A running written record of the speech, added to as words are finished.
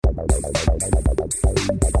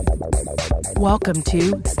Welcome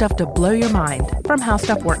to Stuff to Blow Your Mind from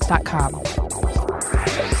HowStuffWorks.com.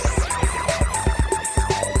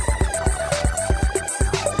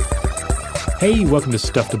 Hey, welcome to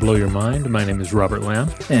Stuff to Blow Your Mind. My name is Robert Lamb.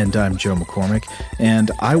 And I'm Joe McCormick, and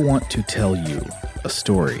I want to tell you a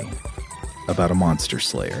story about a monster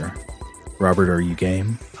slayer. Robert, are you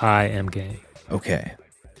game? I am game. Okay.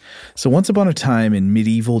 So once upon a time in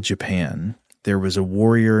medieval Japan, there was a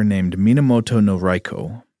warrior named Minamoto no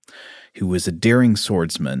Raiko, who was a daring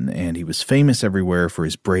swordsman, and he was famous everywhere for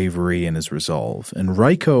his bravery and his resolve. And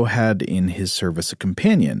Raiko had in his service a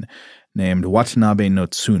companion named Watanabe no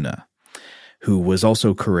Tsuna, who was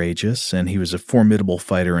also courageous, and he was a formidable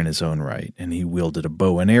fighter in his own right, and he wielded a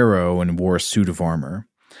bow and arrow and wore a suit of armor.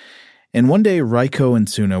 And one day, Raiko and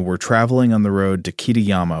Tsuna were traveling on the road to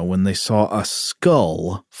Kitayama when they saw a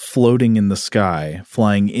skull floating in the sky,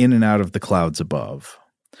 flying in and out of the clouds above.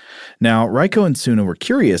 Now, Raiko and Tsuna were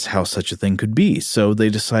curious how such a thing could be, so they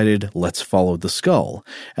decided, let's follow the skull.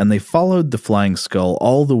 And they followed the flying skull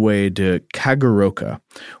all the way to Kagoroka,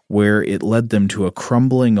 where it led them to a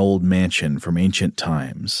crumbling old mansion from ancient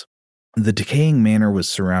times. The decaying manor was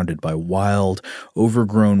surrounded by wild,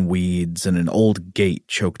 overgrown weeds and an old gate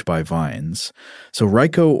choked by vines. So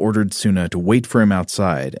Raiko ordered Tsuna to wait for him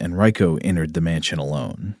outside, and Raiko entered the mansion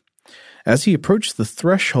alone. As he approached the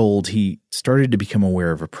threshold, he started to become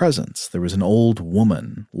aware of a presence. There was an old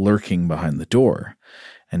woman lurking behind the door,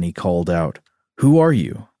 and he called out, "Who are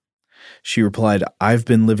you?" She replied, "I've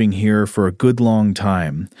been living here for a good long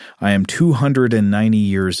time. I am 290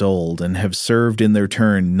 years old and have served in their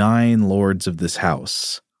turn 9 lords of this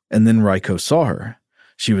house." And then Raiko saw her.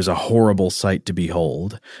 She was a horrible sight to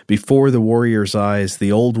behold. Before the warrior's eyes,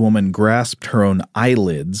 the old woman grasped her own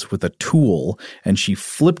eyelids with a tool, and she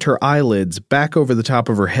flipped her eyelids back over the top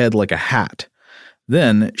of her head like a hat.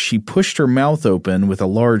 Then she pushed her mouth open with a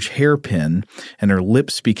large hairpin, and her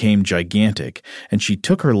lips became gigantic, and she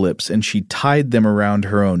took her lips and she tied them around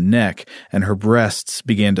her own neck, and her breasts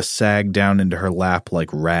began to sag down into her lap like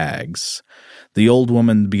rags. The old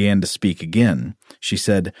woman began to speak again. She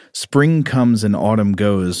said, "Spring comes and autumn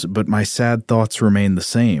goes, but my sad thoughts remain the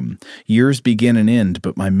same. Years begin and end,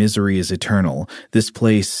 but my misery is eternal. This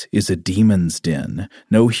place is a demon's den.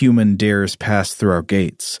 No human dares pass through our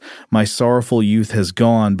gates. My sorrowful youth has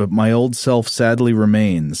gone, but my old self sadly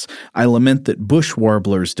remains. I lament that bush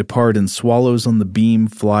warblers depart and swallows on the beam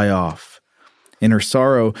fly off." In her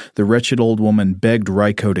sorrow, the wretched old woman begged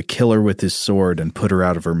Raiko to kill her with his sword and put her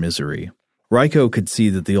out of her misery. Raiko could see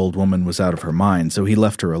that the old woman was out of her mind, so he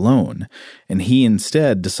left her alone, and he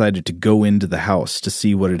instead decided to go into the house to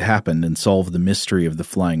see what had happened and solve the mystery of the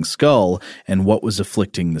flying skull and what was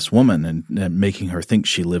afflicting this woman and making her think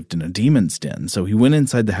she lived in a demon's den. So he went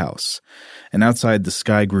inside the house, and outside the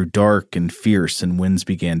sky grew dark and fierce and winds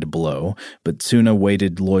began to blow, but Tsuna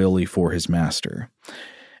waited loyally for his master.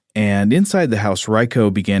 And inside the house, Raiko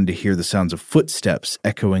began to hear the sounds of footsteps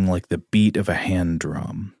echoing like the beat of a hand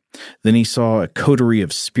drum. Then he saw a coterie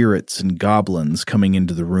of spirits and goblins coming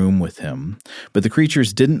into the room with him. But the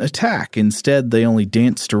creatures didn't attack. Instead, they only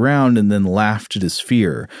danced around and then laughed at his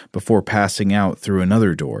fear before passing out through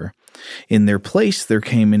another door. In their place, there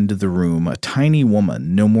came into the room a tiny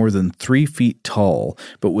woman, no more than 3 feet tall,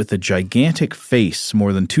 but with a gigantic face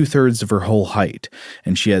more than 2/3 of her whole height.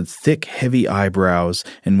 And she had thick, heavy eyebrows,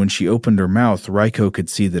 and when she opened her mouth, Raiko could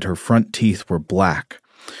see that her front teeth were black.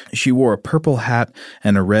 She wore a purple hat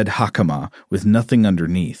and a red hakama with nothing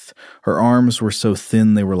underneath. Her arms were so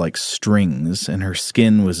thin they were like strings, and her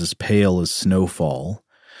skin was as pale as snowfall.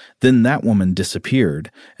 Then that woman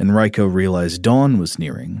disappeared, and Raiko realized dawn was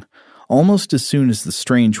nearing. Almost as soon as the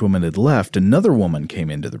strange woman had left, another woman came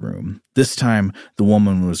into the room. This time, the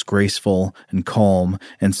woman was graceful and calm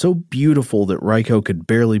and so beautiful that Raiko could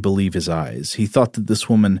barely believe his eyes. He thought that this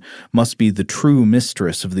woman must be the true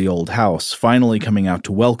mistress of the old house, finally coming out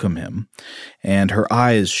to welcome him. And her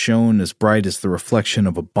eyes shone as bright as the reflection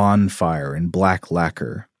of a bonfire in black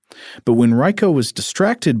lacquer. But when Raiko was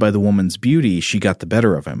distracted by the woman's beauty, she got the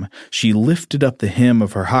better of him. She lifted up the hem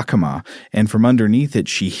of her hakama, and from underneath it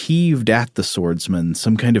she heaved at the swordsman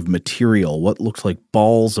some kind of material, what looked like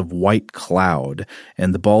balls of white cloud,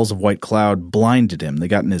 and the balls of white cloud blinded him. They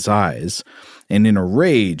got in his eyes. And in a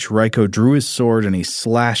rage, Raiko drew his sword and he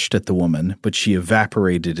slashed at the woman, but she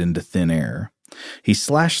evaporated into thin air. He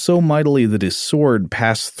slashed so mightily that his sword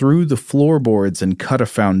passed through the floorboards and cut a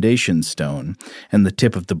foundation stone, and the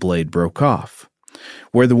tip of the blade broke off.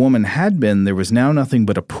 Where the woman had been, there was now nothing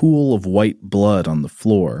but a pool of white blood on the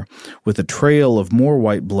floor, with a trail of more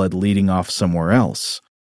white blood leading off somewhere else.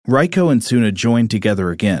 Raiko and Tsuna joined together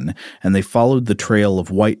again, and they followed the trail of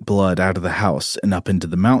white blood out of the house and up into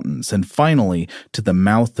the mountains, and finally to the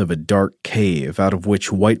mouth of a dark cave out of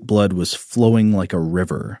which white blood was flowing like a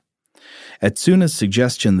river. At Tsuna's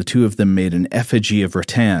suggestion, the two of them made an effigy of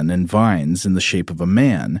rattan and vines in the shape of a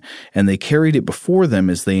man, and they carried it before them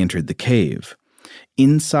as they entered the cave.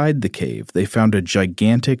 Inside the cave, they found a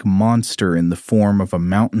gigantic monster in the form of a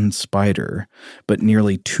mountain spider, but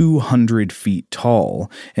nearly 200 feet tall,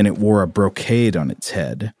 and it wore a brocade on its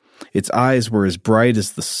head. Its eyes were as bright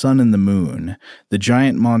as the sun and the moon. The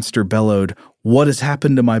giant monster bellowed, "What has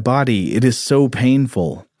happened to my body? It is so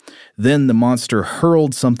painful." Then the monster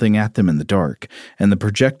hurled something at them in the dark, and the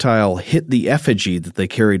projectile hit the effigy that they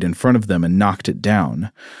carried in front of them and knocked it down.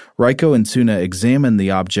 Raiko and Tsuna examined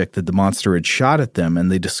the object that the monster had shot at them,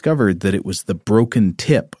 and they discovered that it was the broken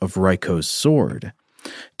tip of Raiko's sword.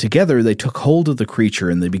 Together, they took hold of the creature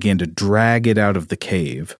and they began to drag it out of the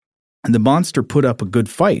cave. And the monster put up a good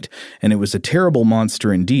fight, and it was a terrible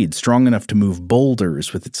monster indeed, strong enough to move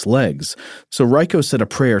boulders with its legs. So Raiko said a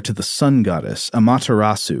prayer to the sun goddess,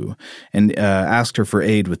 Amaterasu, and asked her for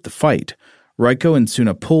aid with the fight. Raiko and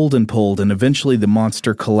Tsuna pulled, and eventually the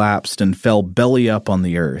monster collapsed and fell belly up on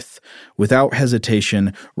the earth. Without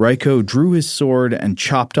hesitation, Raiko drew his sword and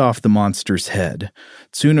chopped off the monster's head.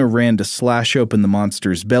 Tsuna ran to slash open the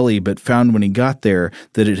monster's belly, but found when he got there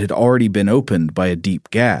that it had already been opened by a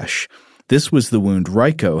deep gash. This was the wound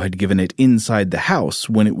Raiko had given it inside the house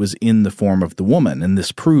when it was in the form of the woman, and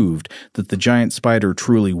this proved that the giant spider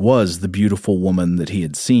truly was the beautiful woman that he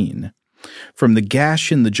had seen. From the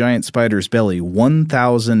gash in the giant spider's belly,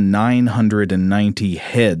 1,990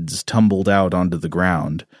 heads tumbled out onto the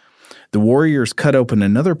ground. The warriors cut open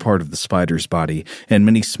another part of the spider's body, and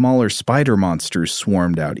many smaller spider monsters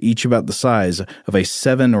swarmed out, each about the size of a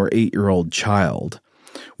 7 or 8-year-old child.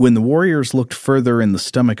 When the warriors looked further in the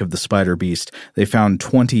stomach of the spider beast, they found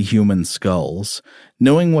 20 human skulls.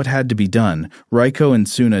 Knowing what had to be done, Raiko and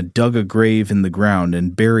Tsuna dug a grave in the ground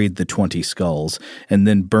and buried the 20 skulls, and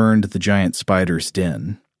then burned the giant spider's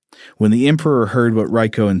den. When the emperor heard what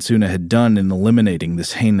Raiko and Tsuna had done in eliminating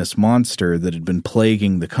this heinous monster that had been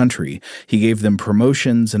plaguing the country, he gave them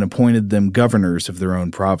promotions and appointed them governors of their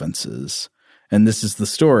own provinces. And this is the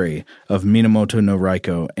story of Minamoto no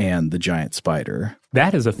Raiko and the giant spider.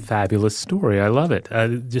 That is a fabulous story. I love it.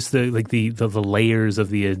 Just the layers of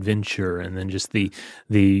the adventure, and then just the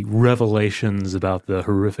revelations about the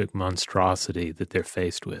horrific monstrosity that they're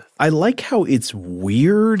faced with. I like how it's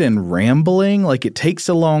weird and rambling. Like, it takes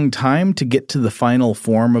a long time to get to the final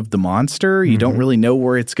form of the monster. You don't really know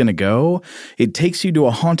where it's going to go. It takes you to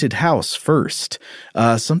a haunted house first.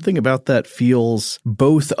 Something about that feels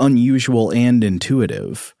both unusual and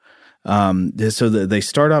intuitive. So they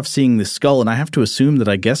start off seeing the skull, and I have to assume that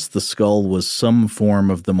I guess the skull was some form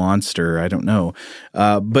of the monster. I don't know.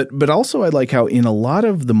 But also I like how in a lot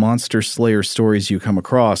of the Monster Slayer stories you come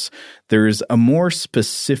across, there's a more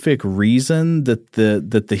specific reason that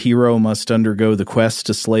the hero must undergo the quest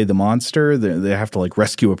to slay the monster. They have to like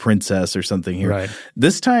rescue a princess or something here. Right.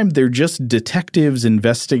 This time they're just detectives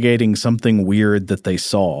investigating something weird that they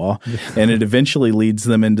saw, and it eventually leads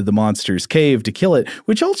them into the monster's cave to kill it,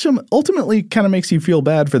 which ultimately kind of makes you feel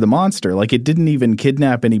bad for the monster. Like, it didn't even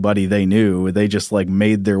kidnap anybody they knew. They just like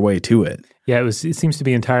made their way to it. Yeah, it seems to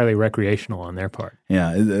be entirely recreational on their part.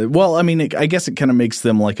 Yeah. Well, I mean, I guess it kind of makes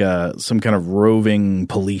them like some kind of roving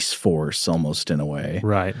police force almost in a way.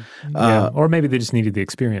 Right. Yeah. Or maybe they just needed the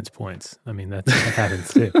experience points. I mean, that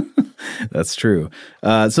happens too. That's true.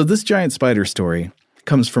 So this giant spider story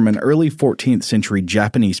comes from an early 14th century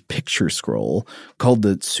Japanese picture scroll called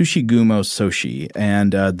the Tsushigumo Soshi,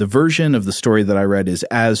 and the version of the story that I read is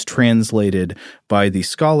as translated by the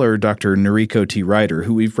scholar Dr. Noriko T. Ryder,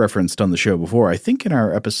 who we've referenced on the show before, I think in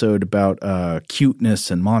our episode about cuteness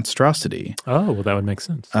and monstrosity. Oh, well, that would make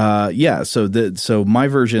sense. Yeah, so my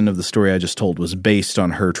version of the story I just told was based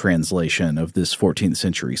on her translation of this 14th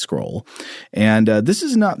century scroll. And this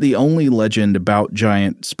is not the only legend about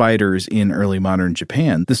giant spiders in early modern Japan.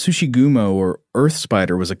 The Tsushigumo, or earth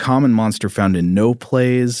spider, was a common monster found in no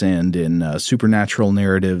plays and in supernatural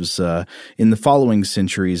narratives in the following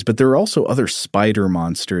centuries. But there are also other spider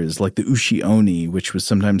monsters like the Ushi-Oni, which was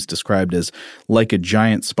sometimes described as like a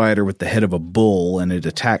giant spider with the head of a bull, and it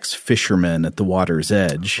attacks fishermen at the water's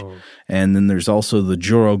edge. Oh. And then there's also the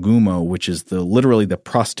Jorogumo, which is literally the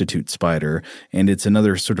prostitute spider, and it's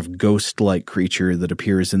another sort of ghost-like creature that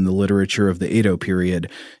appears in the literature of the Edo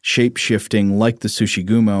period, shape-shifting like the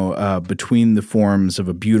Tsushigumo between the forms of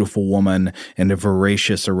a beautiful woman and a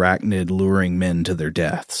voracious arachnid luring men to their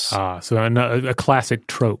deaths. So a classic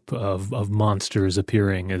trope of monsters monsters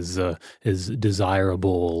appearing as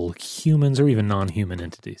desirable humans or even non-human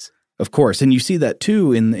entities. Of course, and you see that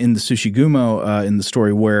too in the Tsushigumo in the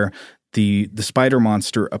story where the spider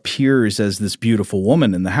monster appears as this beautiful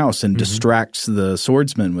woman in the house and distracts the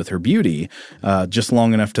swordsman with her beauty just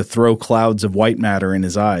long enough to throw clouds of white matter in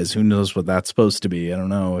his eyes. Who knows what that's supposed to be? I don't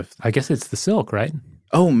know. I guess it's the silk, right?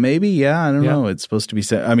 Oh, maybe. Yeah, I don't know. It's supposed to be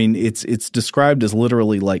 – I mean, it's described as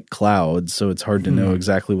literally like clouds, so it's hard to know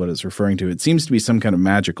exactly what it's referring to. It seems to be some kind of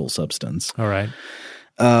magical substance. All right.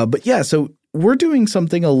 But yeah, so we're doing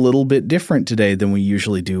something a little bit different today than we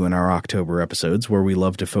usually do in our October episodes where we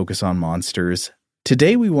love to focus on monsters.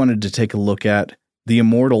 Today we wanted to take a look at the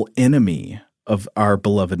immortal enemy of our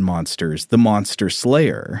beloved monsters, the Monster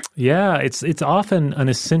Slayer. Yeah, it's often an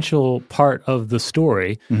essential part of the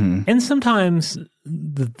story, and sometimes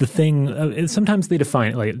the thing. Sometimes they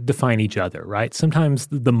define each other, right? Sometimes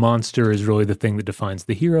the monster is really the thing that defines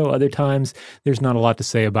the hero. Other times, there's not a lot to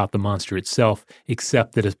say about the monster itself,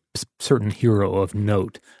 except that a certain hero of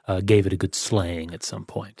note gave it a good slaying at some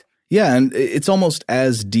point. Yeah, and it's almost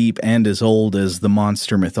as deep and as old as the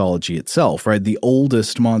monster mythology itself, right? The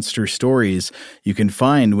oldest monster stories you can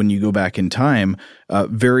find when you go back in time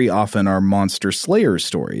very often are monster slayer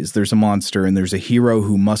stories. There's a monster and there's a hero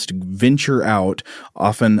who must venture out,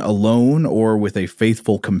 often alone or with a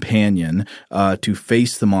faithful companion, to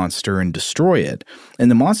face the monster and destroy it. And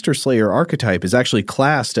the monster slayer archetype is actually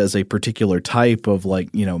classed as a particular type of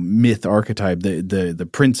myth archetype, the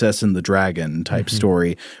princess and the dragon type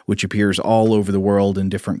story, which appears all over the world in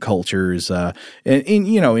different cultures. That's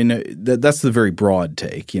the very broad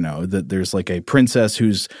take, that there's like a princess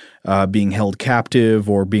who's being held captive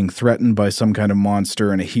or being threatened by some kind of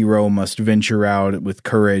monster, and a hero must venture out with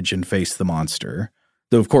courage and face the monster.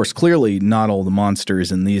 Though, of course, clearly not all the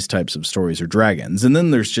monsters in these types of stories are dragons. And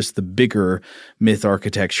then there's just the bigger myth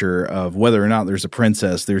architecture of whether or not there's a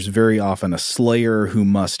princess, there's very often a slayer who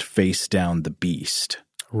must face down the beast.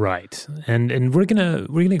 Right. And we're gonna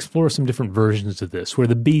explore some different versions of this, where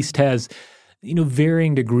the beast has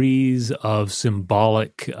varying degrees of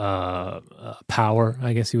symbolic power,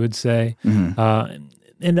 I guess you would say,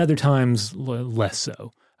 and other times less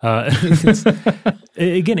so.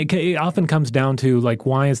 Again, it often comes down to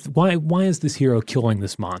why is this hero killing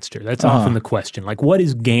this monster? That's often the question. What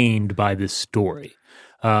is gained by this story?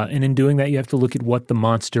 And in doing that, you have to look at what the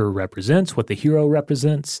monster represents, what the hero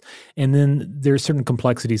represents, and then there are certain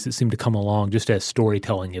complexities that seem to come along just as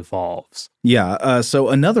storytelling evolves. Yeah, so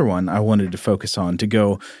another one I wanted to focus on to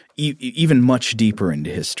go even much deeper into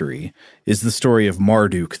history is the story of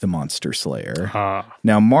Marduk, the Monster Slayer.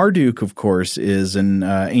 Now, Marduk, of course, is an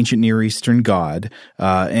ancient Near Eastern god,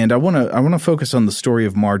 and I want to focus on the story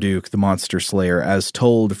of Marduk, the Monster Slayer, as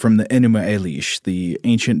told from the Enuma Elish, the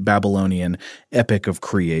ancient Babylonian epic of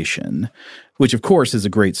creation, which, of course, is a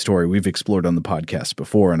great story we've explored on the podcast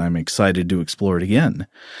before, and I'm excited to explore it again.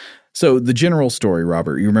 So the general story,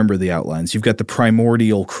 Robert, you remember the outlines. You've got the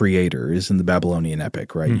primordial creators in the Babylonian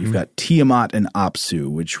epic, right? You've got Tiamat and Apsu,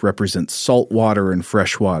 which represent salt water and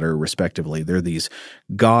fresh water, respectively. They're these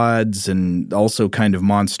gods and also kind of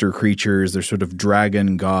monster creatures. They're sort of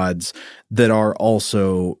dragon gods that are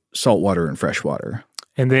also salt water and fresh water.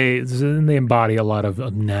 And they embody a lot of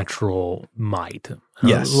natural might.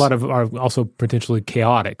 Yes. A lot of are also potentially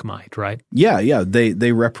chaotic might, right? Yeah.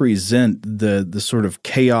 They represent the sort of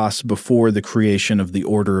chaos before the creation of the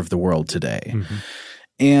order of the world today.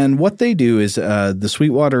 And what they do is the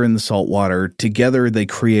sweet water and the salt water, together they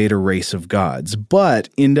create a race of gods, but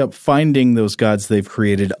end up finding those gods they've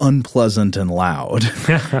created unpleasant and loud.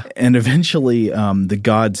 And eventually the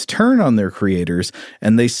gods turn on their creators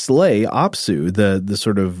and they slay Apsu, the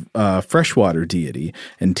sort of freshwater deity,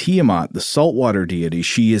 and Tiamat, the saltwater deity.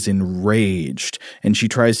 She is enraged and she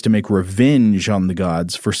tries to make revenge on the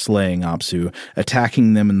gods for slaying Apsu,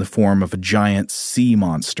 attacking them in the form of a giant sea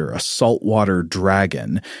monster, a saltwater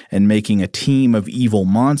dragon, and making a team of evil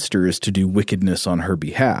monsters to do wickedness on her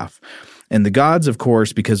behalf. And the gods, of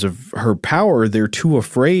course, because of her power, they're too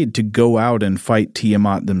afraid to go out and fight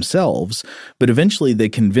Tiamat themselves. But eventually they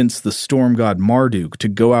convince the storm god Marduk to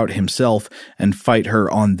go out himself and fight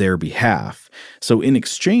her on their behalf. So in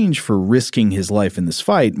exchange for risking his life in this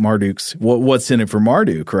fight, what's in it for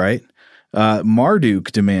Marduk, right?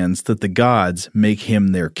 Marduk demands that the gods make him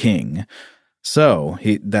their king. So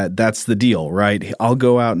that's the deal, right? I'll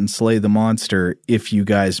go out and slay the monster if you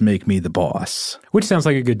guys make me the boss. Which sounds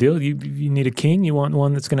like a good deal. You need a king. You want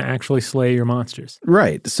one that's going to actually slay your monsters.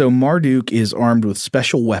 Right. So Marduk is armed with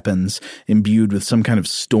special weapons imbued with some kind of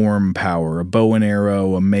storm power, a bow and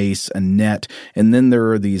arrow, a mace, a net. And then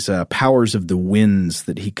there are these powers of the winds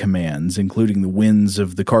that he commands, including the winds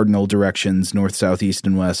of the cardinal directions, north, south, east,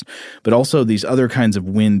 and west, but also these other kinds of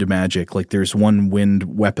wind magic. Like there's one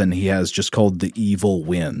wind weapon he has just called the Evil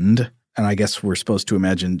Wind. And I guess we're supposed to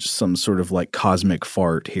imagine some sort of like cosmic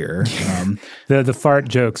fart here. The fart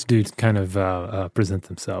jokes do kind of present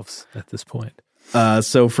themselves at this point.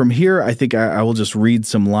 So from here, I think I will just read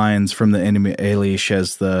some lines from the Enemy Elish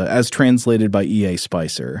as translated by E.A.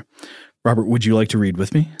 Spicer. Robert, would you like to read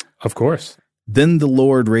with me? Of course. Then the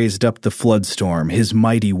Lord raised up the flood storm, his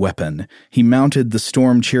mighty weapon. He mounted the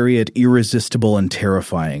storm chariot irresistible and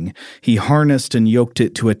terrifying. He harnessed and yoked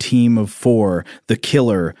it to a team of 4, the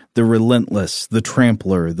killer, the relentless, the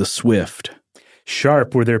trampler, the swift.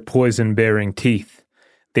 Sharp were their poison-bearing teeth.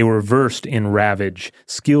 They were versed in ravage,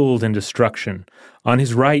 skilled in destruction. On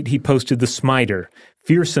his right he posted the smiter,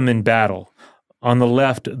 fearsome in battle. On the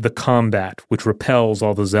left the combat, which repels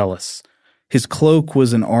all the zealous. His cloak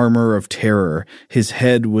was an armor of terror. His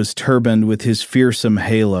head was turbaned with his fearsome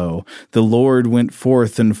halo. The Lord went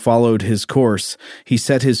forth and followed his course. He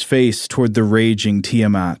set his face toward the raging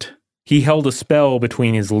Tiamat. He held a spell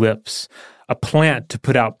between his lips. A plant to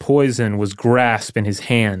put out poison was grasped in his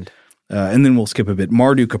hand. And then we'll skip a bit.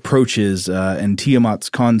 Marduk approaches, and Tiamat's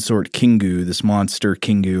consort Kingu, this monster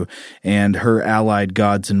Kingu, and her allied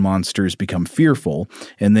gods and monsters become fearful.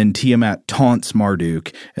 And then Tiamat taunts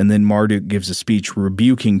Marduk, and then Marduk gives a speech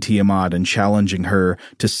rebuking Tiamat and challenging her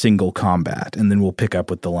to single combat. And then we'll pick up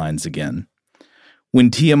with the lines again.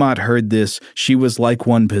 When Tiamat heard this, she was like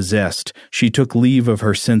one possessed. She took leave of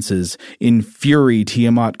her senses. In fury,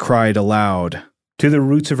 Tiamat cried aloud. To the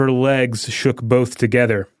roots of her legs shook both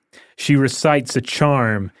together. She recites a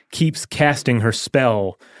charm, keeps casting her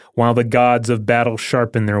spell, while the gods of battle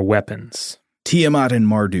sharpen their weapons. Tiamat and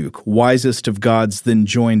Marduk, wisest of gods, then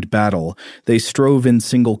joined battle. They strove in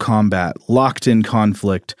single combat, locked in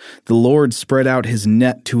conflict. The Lord spread out his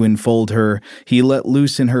net to enfold her. He let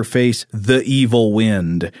loose in her face the evil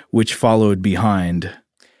wind, which followed behind.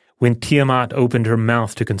 When Tiamat opened her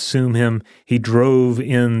mouth to consume him, he drove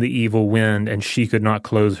in the evil wind, and she could not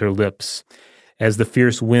close her lips. As the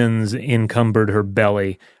fierce winds encumbered her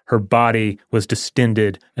belly, her body was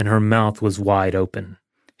distended, and her mouth was wide open.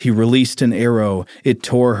 He released an arrow. It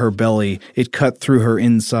tore her belly. It cut through her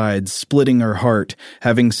insides, splitting her heart.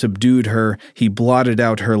 Having subdued her, he blotted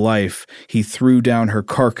out her life. He threw down her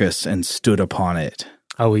carcass and stood upon it.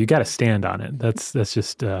 Oh, well, you got to stand on it. That's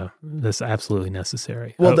absolutely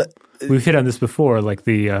necessary. Well, we've hit on this before, like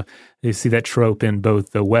you see that trope in both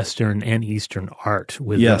the Western and Eastern art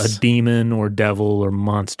with yes. a demon or devil or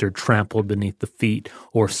monster trampled beneath the feet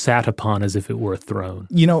or sat upon as if it were a throne.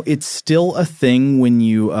 You know, it's still a thing when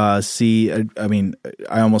you see, I mean,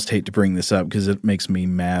 I almost hate to bring this up because it makes me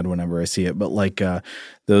mad whenever I see it, but like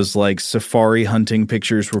those like safari hunting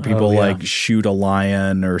pictures where people like shoot a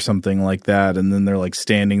lion or something like that, and then they're like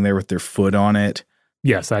standing there with their foot on it.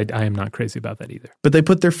 Yes, I am not crazy about that either. But they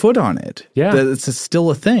put their foot on it. Yeah. It's still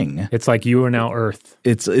a thing. It's like you are now Earth.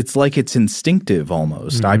 It's like it's instinctive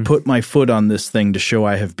almost. I put my foot on this thing to show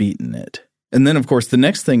I have beaten it. And then, of course, the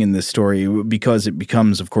next thing in this story, because it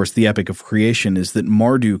becomes, of course, the epic of creation, is that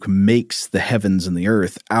Marduk makes the heavens and the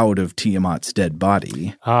earth out of Tiamat's dead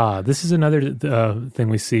body. This is another thing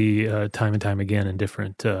we see time and time again in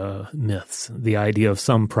different myths. The idea of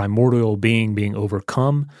some primordial being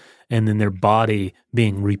overcome and then their body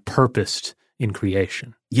being repurposed in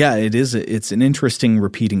creation. Yeah, it is. It's an interesting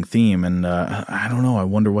repeating theme. And I don't know. I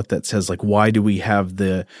wonder what that says. Like, why do we have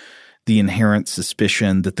the inherent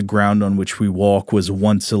suspicion that the ground on which we walk was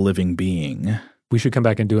once a living being? We should come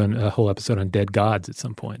back and do a whole episode on dead gods at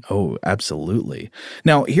some point. Oh, absolutely.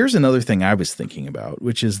 Now, here's another thing I was thinking about,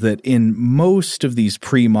 which is that in most of these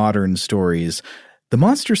pre-modern stories, the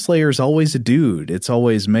monster slayer is always a dude. It's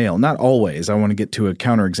always male. Not always. I want to get to a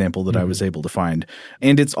counterexample that I was able to find.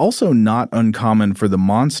 And it's also not uncommon for the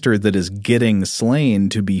monster that is getting slain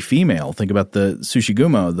to be female. Think about the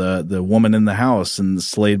Tsushigumo, the woman in the house and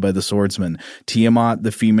slayed by the swordsman. Tiamat,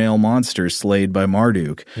 the female monster, slayed by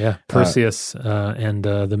Marduk. Yeah, Perseus and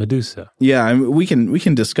the Medusa. Yeah, I mean, we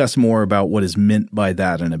can discuss more about what is meant by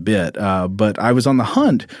that in a bit. But I was on the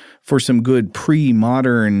hunt for some good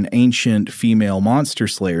pre-modern ancient female monster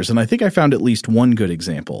slayers, and I think I found at least one good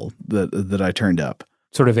example that I turned up.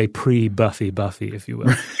 Sort of a pre-Buffy, if you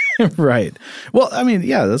will. Right. Well, I mean,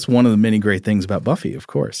 yeah, that's one of the many great things about Buffy, of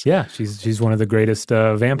course. Yeah, she's one of the greatest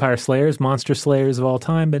vampire slayers, monster slayers of all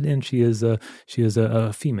time, and she is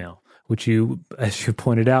a female, which you, as you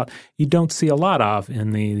pointed out, you don't see a lot of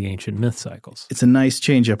in the ancient myth cycles. It's a nice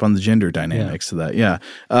change up on the gender dynamics of that, yeah.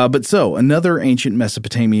 But so another ancient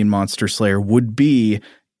Mesopotamian monster slayer would be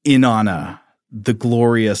Inanna, the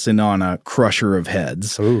glorious Inanna, crusher of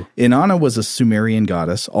heads. Ooh. Inanna was a Sumerian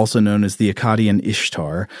goddess, also known as the Akkadian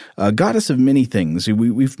Ishtar, a goddess of many things.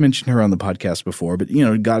 We've mentioned her on the podcast before, but,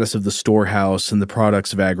 goddess of the storehouse and the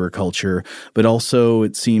products of agriculture, but also,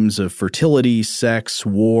 it seems, of fertility, sex,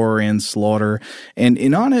 war, and slaughter. And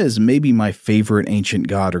Inanna is maybe my favorite ancient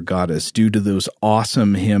god or goddess due to those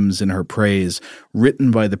awesome hymns in her praise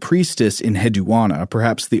written by the priestess Enheduanna,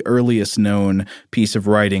 perhaps the earliest known piece of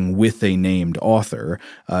writing with a named author.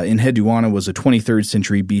 Enheduanna was a 23rd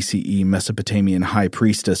century BCE Mesopotamian high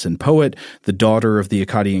priestess and poet, the daughter of the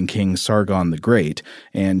Akkadian king Sargon the Great,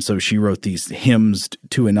 and so she wrote these hymns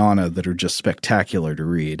to Inanna that are just spectacular to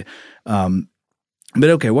read. But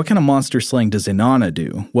okay, what kind of monster slaying does Inanna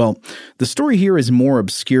do? Well, the story here is more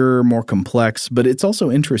obscure, more complex, but it's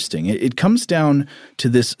also interesting. It comes down to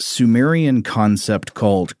this Sumerian concept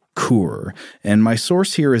called Kur, and my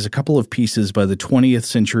source here is a couple of pieces by the 20th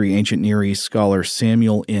century ancient Near East scholar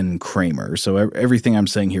Samuel N. Kramer. So everything I'm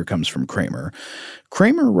saying here comes from Kramer.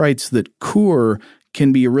 Kramer writes that Kur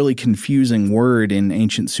can be a really confusing word in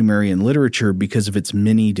ancient Sumerian literature because of its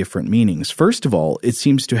many different meanings. First of all, it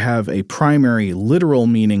seems to have a primary literal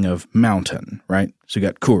meaning of mountain, right? So you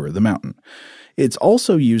got Kur, the mountain. It's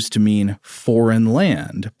also used to mean foreign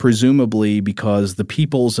land, presumably because the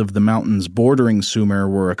peoples of the mountains bordering Sumer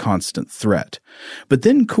were a constant threat. But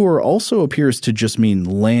then Kur also appears to just mean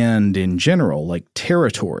land in general, like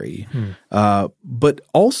territory. But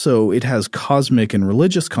also it has cosmic and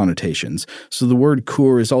religious connotations. So the word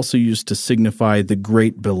Kur is also used to signify the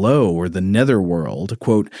great below or the netherworld,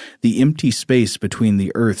 quote, the empty space between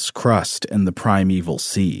the earth's crust and the primeval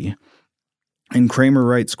sea. And Kramer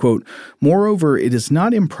writes, quote, moreover, it is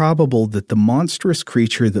not improbable that the monstrous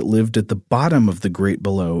creature that lived at the bottom of the great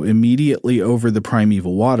below, immediately over the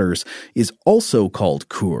primeval waters, is also called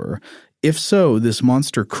Kur. If so, this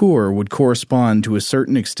monster Kur would correspond to a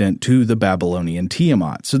certain extent to the Babylonian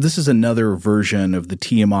Tiamat. So this is another version of the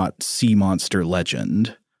Tiamat sea monster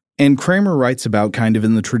legend. And Kramer writes about, kind of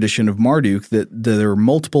in the tradition of Marduk, that there are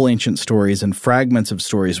multiple ancient stories and fragments of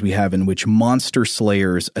stories we have in which monster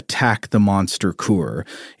slayers attack the monster Kur.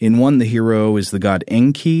 In one, the hero is the god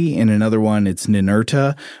Enki. In another one, it's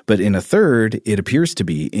Ninurta. But in a third, it appears to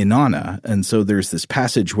be Inanna. And so there's this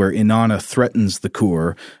passage where Inanna threatens the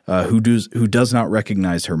Kur, who does not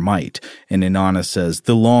recognize her might. And Inanna says,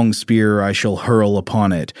 the long spear I shall hurl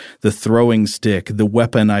upon it, the throwing stick, the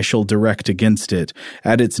weapon I shall direct against it.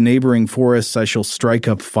 At its neighboring forests I shall strike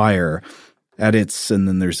up fire. At its, and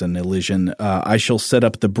then there's an elision, I shall set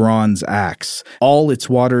up the bronze axe. All its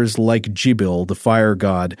waters like Jibil, the fire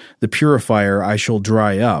god, the purifier I shall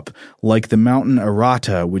dry up. Like the mountain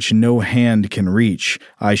Arata, which no hand can reach,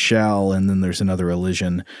 I shall, and then there's another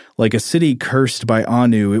elision. Like a city cursed by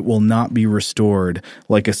Anu, it will not be restored.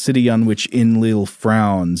 Like a city on which Enlil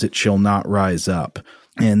frowns, it shall not rise up.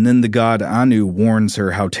 And then the god Anu warns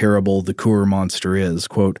her how terrible the Kur monster is.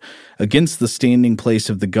 Quote, against the standing place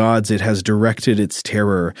of the gods it has directed its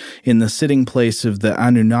terror. In the sitting place of the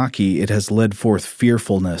Anunnaki it has led forth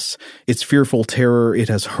fearfulness. Its fearful terror it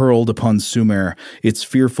has hurled upon Sumer. Its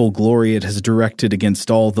fearful glory it has directed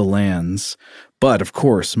against all the lands. But, of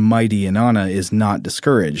course, mighty Inanna is not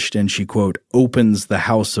discouraged, and she, quote, opens the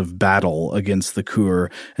house of battle against the Kur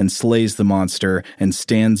and slays the monster and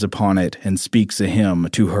stands upon it and speaks a hymn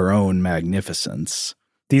to her own magnificence.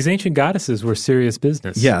 These ancient goddesses were serious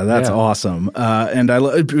business. Yeah, that's awesome.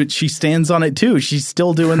 And she stands on it, too. She's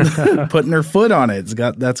still doing putting her foot on it.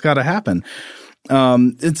 That's got to happen.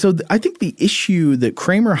 And so I think the issue that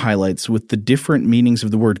Kramer highlights with the different meanings of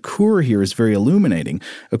the word Kur here is very illuminating.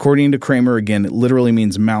 According to Kramer, again, it literally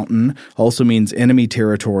means mountain, also means enemy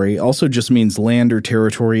territory, also just means land or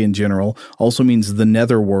territory in general, also means the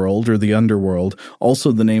netherworld or the underworld,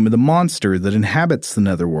 also the name of the monster that inhabits the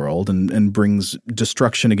netherworld and brings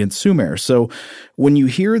destruction against Sumer. So when you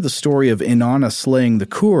hear the story of Inanna slaying the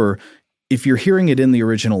Kur, if you're hearing it in the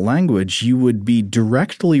original language, you would be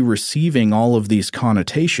directly receiving all of these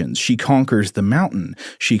connotations. She conquers the mountain.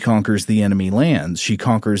 She conquers the enemy lands. She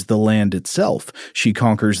conquers the land itself. She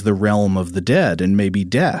conquers the realm of the dead and maybe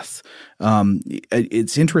death.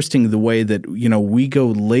 It's interesting the way that, we go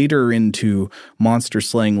later into monster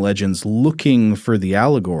slaying legends looking for the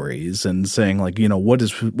allegories and saying what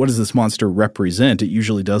does this monster represent? It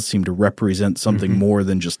usually does seem to represent something more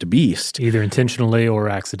than just a beast. Either intentionally or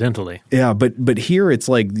accidentally. Yeah, but here it's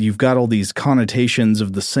like you've got all these connotations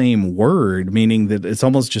of the same word, meaning that it's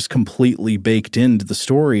almost just completely baked into the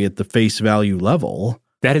story at the face value level.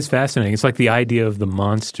 That is fascinating. It's like the idea of the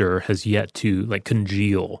monster has yet to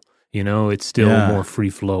congeal. It's still more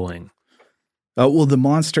free-flowing. Well, the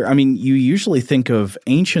monster, you usually think of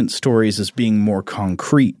ancient stories as being more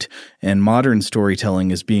concrete and modern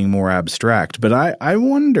storytelling as being more abstract. But I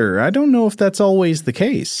wonder, I don't know if that's always the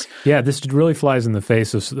case. Yeah, this really flies in the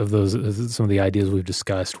face of some of the ideas we've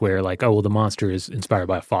discussed where the monster is inspired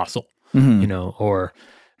by a fossil,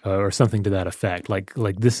 or something to that effect. Like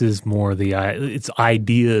this is more it's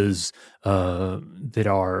ideas that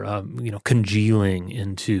are congealing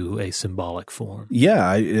into a symbolic form. Yeah,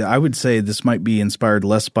 I would say this might be inspired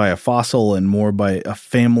less by a fossil and more by a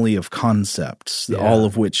family of concepts, all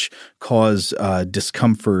of which cause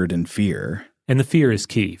discomfort and fear. And the fear is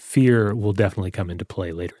key. Fear will definitely come into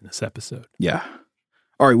play later in this episode. Yeah.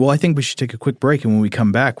 All right, well, I think we should take a quick break, and when we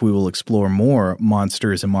come back, we will explore more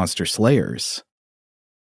monsters and monster slayers.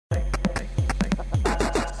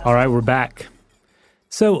 All right, we're back.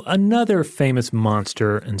 So another famous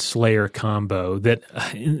monster and slayer combo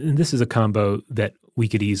and this is a combo that we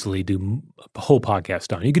could easily do a whole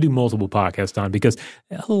podcast on. You could do multiple podcasts on because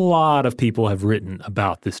a lot of people have written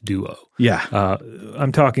about this duo. Yeah.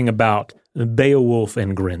 I'm talking about Beowulf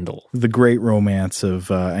and Grendel. The great romance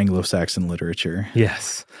of Anglo-Saxon literature.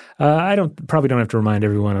 Yes. I probably don't have to remind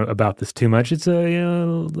everyone about this too much. It's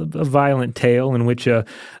a violent tale in which a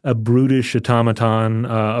brutish automaton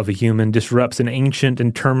of a human disrupts an ancient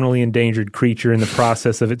and terminally endangered creature in the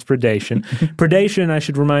process of its predation. Predation, I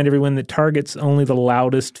should remind everyone, that targets only the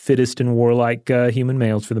loudest, fittest, and warlike human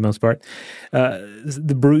males for the most part.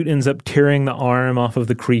 The brute ends up tearing the arm off of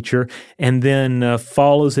the creature and then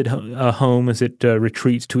follows it home as it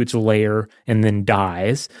retreats to its lair and then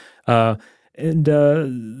dies. And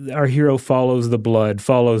our hero follows the blood,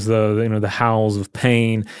 follows the howls of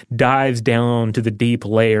pain, dives down to the deep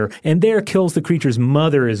lair, and there kills the creature's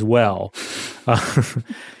mother as well. I'm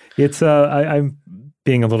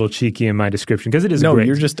being a little cheeky in my description because it is great. No,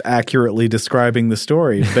 you're just accurately describing the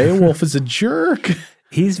story. Beowulf is a jerk.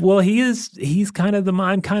 He's kind of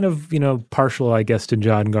I'm kind of, partial, I guess, to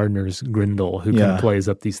John Gardner's Grendel, who kind of plays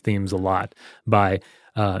up these themes a lot by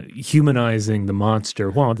humanizing the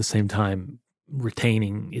monster while at the same time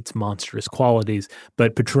retaining its monstrous qualities,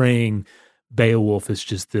 but portraying Beowulf as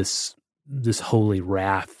just this holy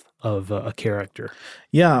wrath of a character.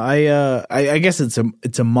 Yeah, I guess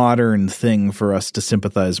it's a modern thing for us to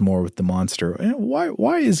sympathize more with the monster.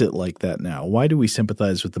 Why is it like that now? Why do we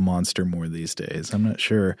sympathize with the monster more these days? I'm not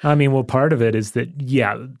sure. Well, part of it is that,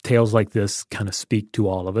 tales like this kind of speak to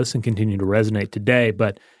all of us and continue to resonate today,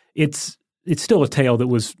 but it's still a tale that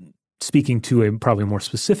was speaking to a probably more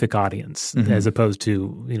specific audience as opposed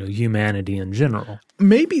to, humanity in general.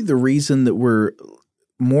 Maybe the reason that we're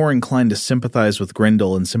more inclined to sympathize with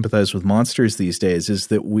Grendel and sympathize with monsters these days is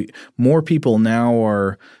that more people now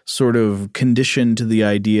are sort of conditioned to the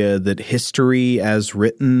idea that history as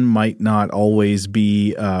written might not always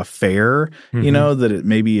be fair, that it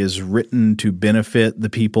maybe is written to benefit the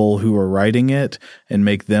people who are writing it and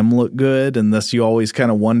make them look good. And thus you always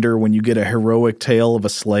kind of wonder when you get a heroic tale of a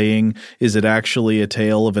slaying, is it actually a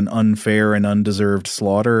tale of an unfair and undeserved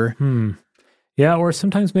slaughter? Yeah, or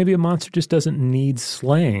sometimes maybe a monster just doesn't need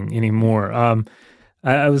slaying anymore.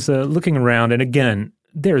 I was looking around, and again,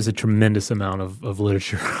 there's a tremendous amount of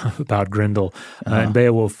literature about Grendel and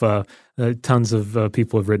Beowulf. Tons of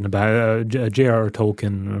people have written about it. J.R.R.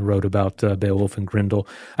 Tolkien wrote about Beowulf and Grendel.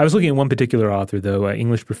 I was looking at one particular author, though,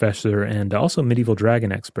 English professor and also medieval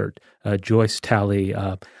dragon expert, Joyce Tally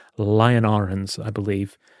Lyon-Arons, I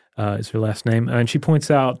believe. Is her last name. And she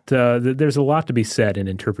points out that there's a lot to be said in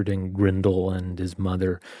interpreting Grendel and his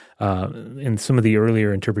mother. And some of the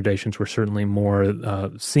earlier interpretations were certainly more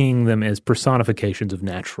seeing them as personifications of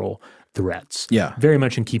natural threats. Yeah. Very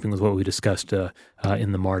much in keeping with what we discussed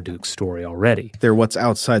in the Marduk story already. They're what's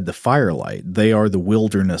outside the firelight. They are the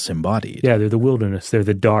wilderness embodied. Yeah, they're the wilderness. They're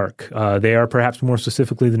the dark. They are perhaps more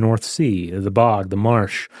specifically the North Sea, the bog, the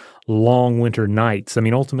marsh, long winter nights. I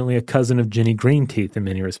mean, ultimately a cousin of Jenny Greenteeth in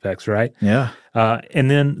many respects, right? Yeah. And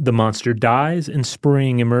then the monster dies and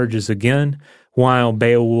spring emerges again, while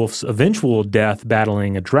Beowulf's eventual death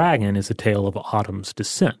battling a dragon is a tale of autumn's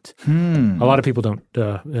descent. A lot of people don't,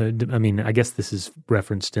 I mean, I guess this is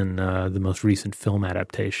referenced in the most recent film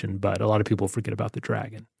adaptation, but a lot of people forget about the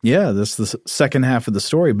dragon. Yeah, that's the second half of the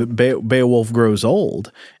story, but Beowulf grows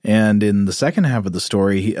old, and in the second half of the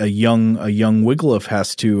story, a young Wiglaf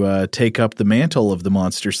has to take up the mantle of the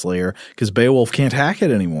monster slayer because Beowulf can't hack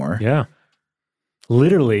it anymore. Yeah.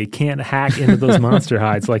 Literally can't hack into those monster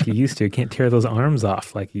hides like he used to. Can't tear those arms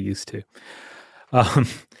off like he used to. I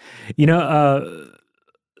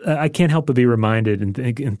can't help but be reminded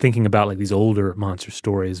in thinking about like these older monster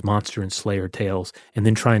stories, monster and slayer tales, and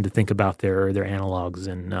then trying to think about their analogs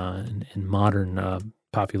in modern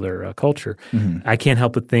popular culture. Mm-hmm. I can't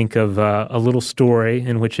help but think of a little story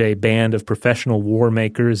in which a band of professional war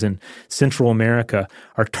makers in Central America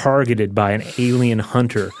are targeted by an alien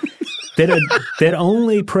hunter that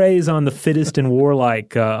only preys on the fittest and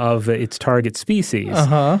warlike of its target species.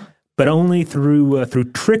 Uh-huh. But only through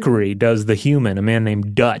trickery does the human, a man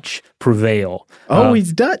named Dutch, prevail. Oh,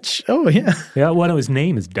 he's Dutch. Oh, yeah. Yeah, well, no, his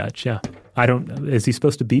name is Dutch, yeah. Is he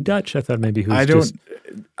supposed to be Dutch? I thought maybe he was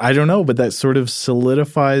I don't know, but that sort of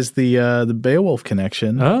solidifies the Beowulf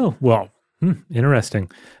connection. Oh, well,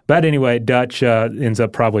 interesting. But anyway, Dutch ends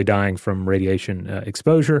up probably dying from radiation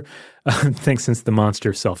exposure, since the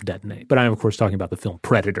monster self-detonate. But I'm, of course, talking about the film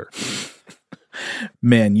Predator.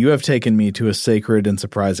 Man, you have taken me to a sacred and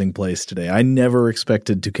surprising place today. I never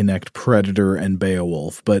expected to connect Predator and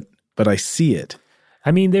Beowulf, but I see it.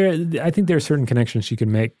 I mean, I think there are certain connections you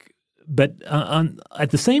can make, but at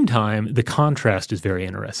the same time, the contrast is very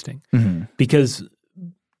interesting because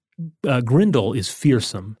Grendel is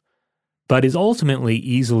fearsome, but is ultimately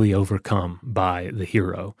easily overcome by the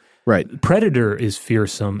hero. Right. Predator is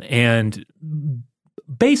fearsome and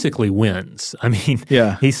basically wins. I mean,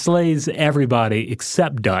 he slays everybody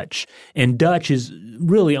except Dutch, and Dutch is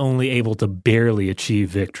really only able to barely achieve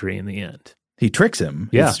victory in the end. He tricks him.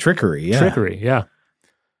 Yeah. It's trickery. Yeah. Trickery, yeah.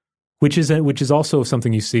 Which is also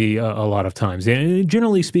something you see a lot of times. And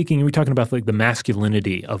generally speaking, we're talking about like the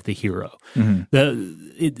masculinity of the hero. Mm-hmm.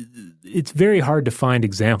 It's very hard to find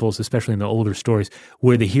examples, especially in the older stories,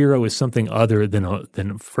 where the hero is something other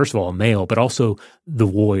than first of all a male, but also the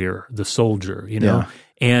warrior, the soldier. You know,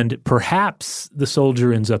 and perhaps the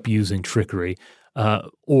soldier ends up using trickery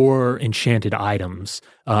or enchanted items,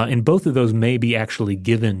 and both of those may be actually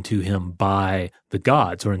given to him by the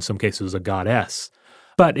gods, or in some cases a goddess.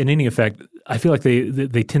 But in any effect, I feel like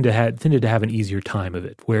they tended to have an easier time of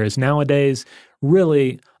it. Whereas nowadays,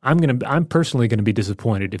 really, I'm personally going to be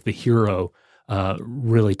disappointed if the hero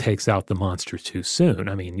really takes out the monster too soon.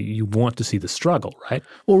 I mean, you want to see the struggle, right?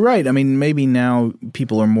 Well, right. I mean, maybe now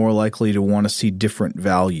people are more likely to want to see different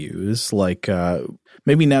values. Like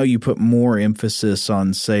maybe now you put more emphasis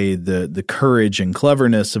on, say, the courage and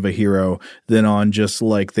cleverness of a hero than on just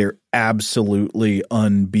like their absolutely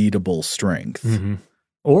unbeatable strength. Mm-hmm.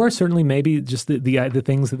 Or certainly maybe just the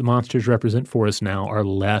things that the monsters represent for us now are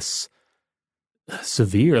less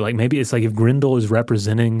severe. Like maybe it's like if Grendel is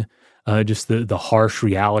representing just the harsh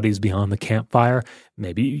realities beyond the campfire,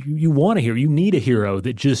 maybe you need a hero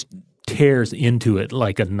that just tears into it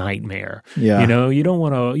like a nightmare. Yeah. You know, you don't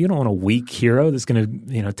want a weak hero that's going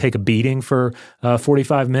to, take a beating for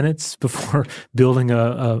 45 minutes before building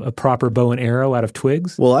a proper bow and arrow out of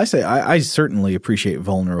twigs. Well, I certainly appreciate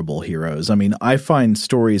vulnerable heroes. I mean, I find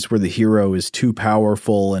stories where the hero is too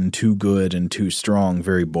powerful and too good and too strong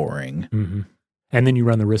very boring. Mm-hmm. And then you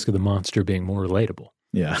run the risk of the monster being more relatable.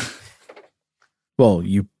 Yeah. Well,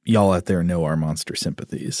 y'all out there know our monster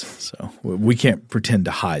sympathies, so we can't pretend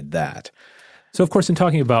to hide that. So, of course, in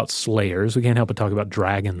talking about slayers, we can't help but talk about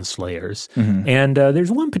dragon slayers. Mm-hmm. And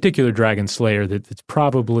there's one particular dragon slayer that's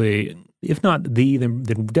probably, if not then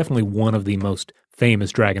definitely one of the most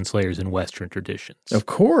famous dragon slayers in Western traditions. Of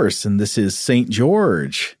course, and this is St.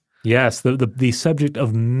 George. Yes, the subject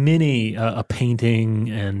of many a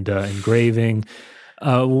painting and engraving.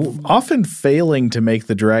 Often failing to make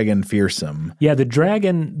the dragon fearsome. Yeah,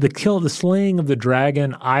 the slaying of the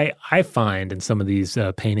dragon, I find in some of these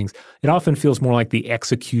paintings, it often feels more like the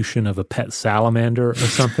execution of a pet salamander or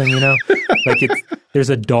something, Like there's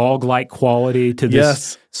a dog-like quality to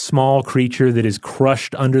this small creature that is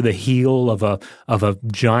crushed under the heel of a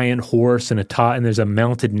giant horse and there's a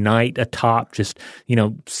mounted knight atop, just,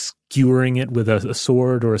 skewering it with a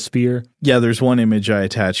sword or a spear. Yeah, there's one image I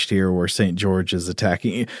attached here where St. George is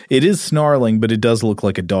attacking. It is snarling, but it does look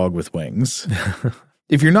like a dog with wings.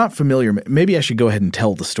 If you're not familiar, maybe I should go ahead and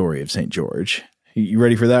tell the story of St. George. You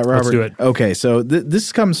ready for that, Robert? Let's do it. Okay, so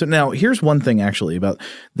this comes – now here's one thing actually about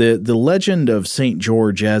the legend of St.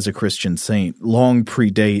 George as a Christian saint long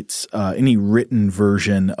predates any written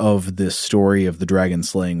version of this story of the dragon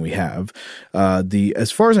slaying we have.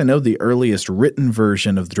 As far as I know, the earliest written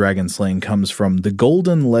version of the dragon slaying comes from the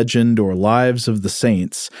Golden Legend or Lives of the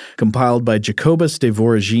Saints, compiled by Jacobus de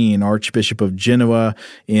Voragine, Archbishop of Genoa,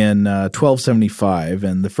 in 1275,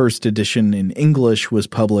 and the first edition in English was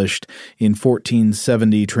published in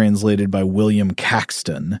 1470, translated by William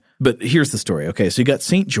Caxton. But here's the story. Okay, so you got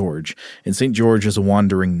St. George, and St. George is a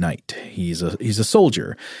wandering knight. He's a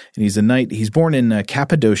soldier, and he's a knight. He's born in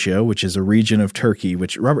Cappadocia, which is a region of Turkey.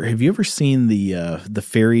 Which, Robert, have you ever seen the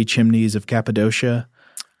fairy chimneys of Cappadocia?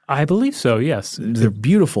 I believe so, yes. They're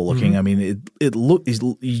beautiful looking. I mean,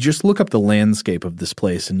 you just look up the landscape of this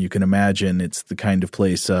place, and you can imagine it's the kind of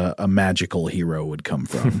place a magical hero would come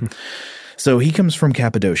from. So he comes from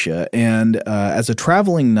Cappadocia, and as a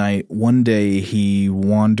traveling knight, one day he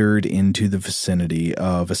wandered into the vicinity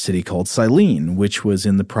of a city called Cyllene, which was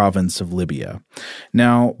in the province of Libya.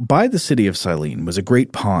 Now, by the city of Cyllene was a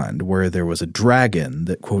great pond where there was a dragon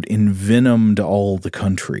that, quote, envenomed all the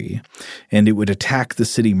country, and it would attack the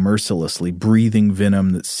city mercilessly, breathing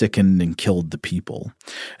venom that sickened and killed the people.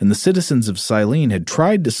 And the citizens of Cyllene had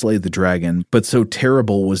tried to slay the dragon, but so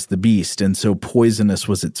terrible was the beast and so poisonous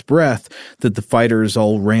was its breath that the fighters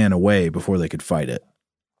all ran away before they could fight it.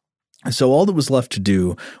 So all that was left to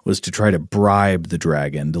do was to try to bribe the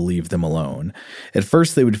dragon to leave them alone. At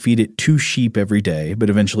first they would feed it 2 sheep every day, but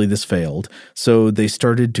eventually this failed. So they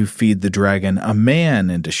started to feed the dragon a man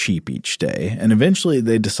and a sheep each day, and eventually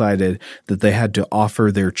they decided that they had to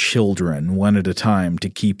offer their children one at a time to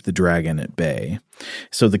keep the dragon at bay.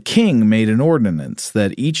 So the king made an ordinance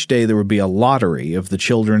that each day there would be a lottery of the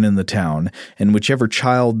children in the town, and whichever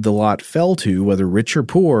child the lot fell to, whether rich or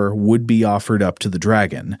poor, would be offered up to the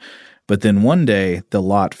dragon. But then one day the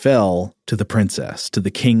lot fell to the princess, to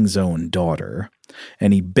the king's own daughter.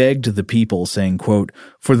 And he begged the people, saying, quote,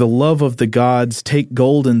 "For the love of the gods, take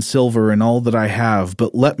gold and silver and all that I have,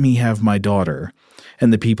 but let me have my daughter."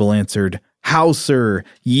 And the people answered, "How, sir?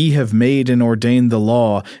 Ye have made and ordained the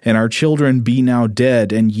law, and our children be now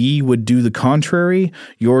dead, and ye would do the contrary?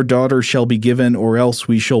 Your daughter shall be given, or else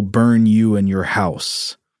we shall burn you and your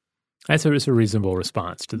house." That's a reasonable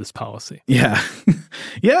response to this policy. Yeah.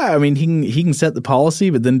 Yeah, I mean, he can set the policy,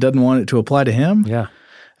 but then doesn't want it to apply to him. Yeah.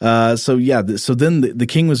 So then the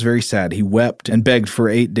king was very sad. He wept and begged for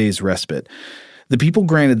 8 days' respite. The people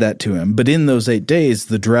granted that to him, but in those 8 days,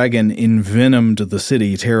 the dragon envenomed the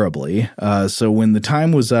city terribly. So when the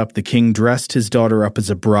time was up, the king dressed his daughter up as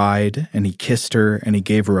a bride, and he kissed her, and he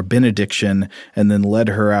gave her a benediction, and then led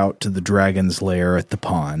her out to the dragon's lair at the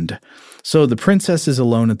pond. So the princess is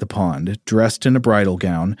alone at the pond, dressed in a bridal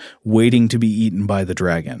gown, waiting to be eaten by the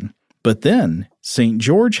dragon. But then St.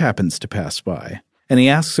 George happens to pass by. And he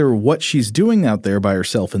asks her what she's doing out there by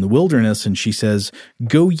herself in the wilderness, and she says,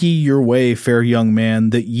 "Go ye your way, fair young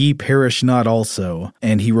man, that ye perish not also."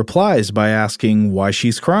 And he replies by asking why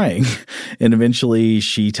she's crying. And eventually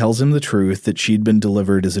she tells him the truth, that she'd been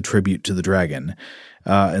delivered as a tribute to the dragon.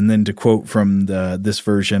 And then to quote from this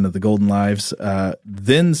version of the Golden Lives,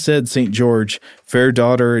 "Then said St. George, Fair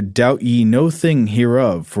daughter, doubt ye no thing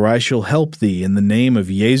hereof, for I shall help thee in the name of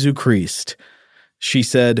Jesu Christ." She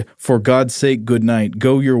said, "For God's sake, good night,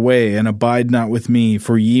 go your way, and abide not with me,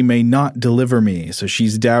 for ye may not deliver me." So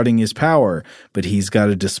she's doubting his power, but he's got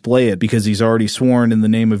to display it because he's already sworn in the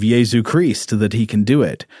name of Jesu Christ that he can do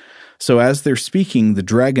it. So as they're speaking, the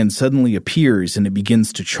dragon suddenly appears and it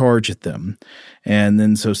begins to charge at them. And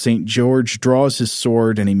then so St. George draws his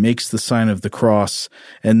sword and he makes the sign of the cross,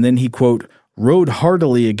 and then he, quote, "rode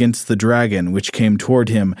heartily against the dragon, which came toward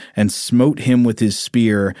him, and smote him with his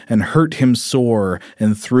spear, and hurt him sore,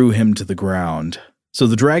 and threw him to the ground." So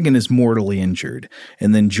the dragon is mortally injured,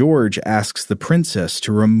 and then George asks the princess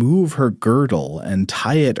to remove her girdle and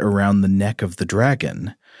tie it around the neck of the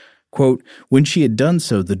dragon. Quote, "When she had done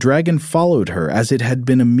so, the dragon followed her, as it had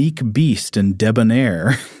been a meek beast and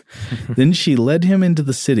debonair. Then she led him into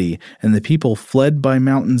the city, and the people fled by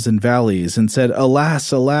mountains and valleys, and said,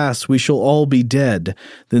 'Alas, alas, we shall all be dead.'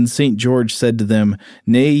 Then St. George said to them,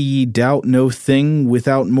 'Nay, ye doubt no thing,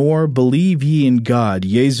 without more, believe ye in God,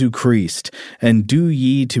 Jesu Christ, and do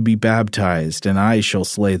ye to be baptized, and I shall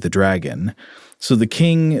slay the dragon.' So the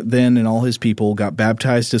king then and all his people got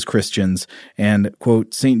baptized as Christians, and,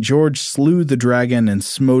 quote, "St. George slew the dragon and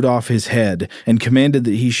smote off his head, and commanded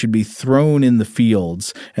that he should be thrown in the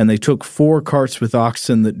fields, and they took 4 carts with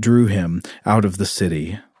oxen that drew him out of the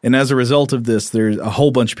city." And as a result of this, there's a whole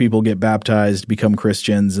bunch of people get baptized, become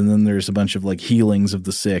Christians, and then there's a bunch of like healings of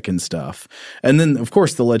the sick and stuff. And then, of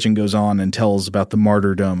course, the legend goes on and tells about the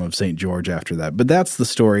martyrdom of St. George after that. But that's the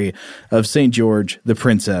story of St. George, the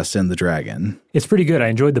princess, and the dragon. It's pretty good. I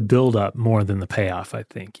enjoyed the build-up more than the payoff, I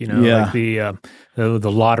think. You know, Yeah. like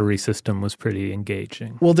the lottery system was pretty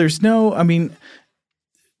engaging. Well,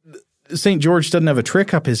 St. George doesn't have a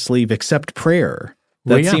trick up his sleeve except prayer.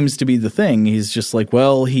 That Well, yeah. seems to be the thing. He's just like,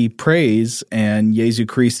 well, he prays and Jesu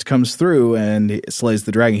Christ comes through and slays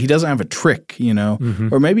the dragon. He doesn't have a trick, you know?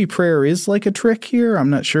 Or maybe prayer is like a trick here. I'm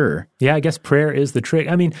not sure. Yeah, I guess prayer is the trick.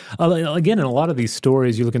 I mean, again, in a lot of these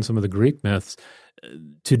stories, you look in some of the Greek myths,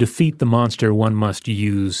 to defeat the monster, one must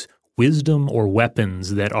use wisdom or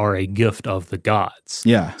weapons that are a gift of the gods.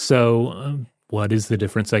 Yeah. So what is the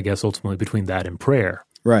difference, I guess, ultimately between that and prayer?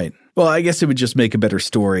 Right. Well, I guess it would just make a better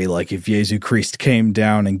story, like if Jesu Christ came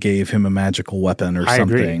down and gave him a magical weapon or I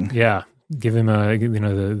something. agree. Yeah. Give him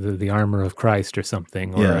the armor of Christ or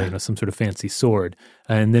something, or Yeah. some sort of fancy sword,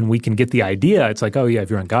 and then we can get the idea. It's like, oh yeah, if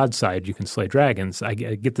you're on God's side, you can slay dragons. I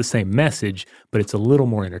get the same message, but it's a little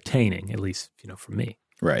more entertaining, at least for me.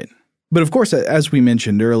 Right. But of course, as we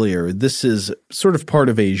mentioned earlier, this is sort of part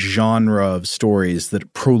of a genre of stories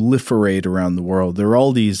that proliferate around the world. There are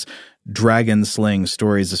all these dragon slaying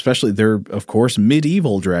stories, especially they're, of course,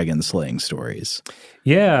 medieval dragon slaying stories.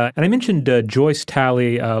 Yeah, and I mentioned Joyce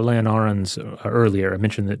Talley Lanarans earlier. I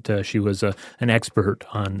mentioned that she was an expert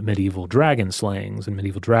on medieval dragon slayings and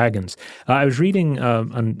medieval dragons. I was reading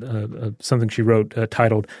something she wrote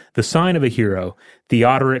titled "The Sign of a Hero: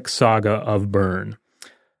 Theodoric Saga of Bern."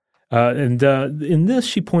 And in this,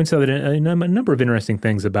 she points out that a number of interesting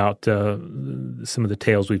things about some of the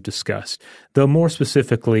tales we've discussed, though more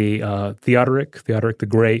specifically Theodoric the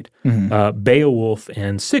Great, Beowulf,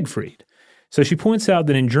 and Siegfried. So she points out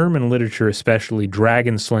that in German literature especially,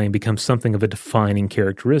 dragon slaying becomes something of a defining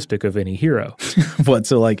characteristic of any hero. What?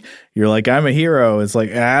 So like, you're like, I'm a hero. It's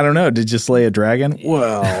like, I don't know. Did you slay a dragon?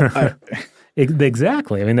 Well,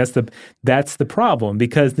 Exactly. I mean, that's the problem,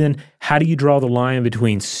 because then how do you draw the line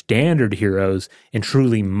between standard heroes and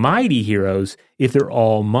truly mighty heroes if they're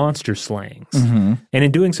all monster slayings? And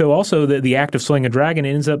in doing so, also, the act of slaying a dragon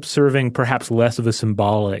ends up serving perhaps less of a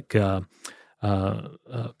symbolic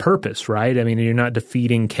purpose, right? I mean, you're not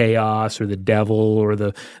defeating chaos or the devil or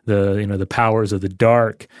the powers of the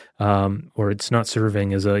dark, or it's not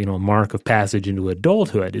serving as a mark of passage into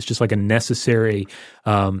adulthood. It's just like a necessary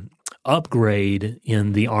upgrade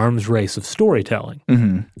in the arms race of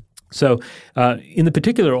storytelling. So in the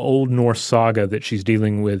particular Old Norse saga that she's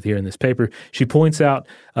dealing with here in this paper, she points out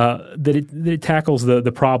that it tackles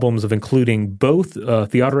the problems of including both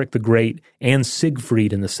Theodoric the Great and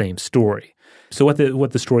Siegfried in the same story. So what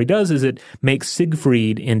the story does is it makes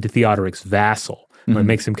Siegfried into Theodoric's vassal. It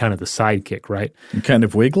makes him kind of the sidekick, right? kind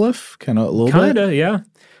of Wiglaf, kind of a little bit. Kind of, yeah.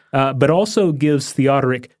 But also gives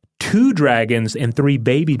Theodoric 2 dragons and 3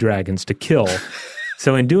 baby dragons to kill.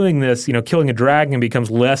 So in doing this, killing a dragon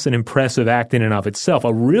becomes less an impressive act in and of itself.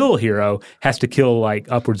 A real hero has to kill like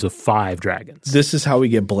upwards of 5 dragons. This is how we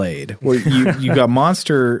get Blade, where you got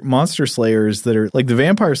monster slayers that are like the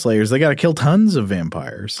vampire slayers. They got to kill tons of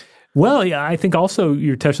vampires. Well, yeah, I think also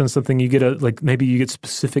you're touching on something. You get maybe you get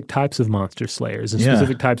specific types of monster slayers and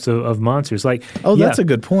specific types of monsters. Like, that's a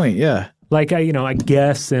good point. Yeah. Like, I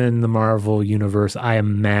guess in the Marvel universe, I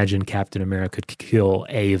imagine Captain America could kill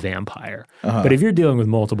a vampire. But if you're dealing with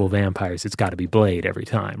multiple vampires, it's got to be Blade every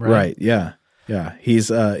time, right? Right, yeah. Yeah, he's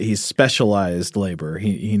specialized labor.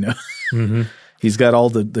 He knows. He's got all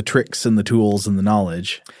the tricks and the tools and the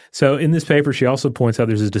knowledge. So in this paper, she also points out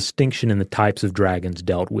there's a distinction in the types of dragons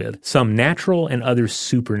dealt with. Some natural and others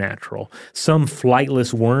supernatural. Some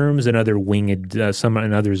flightless worms and others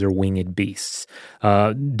are winged beasts.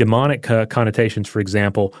 Demonic connotations, for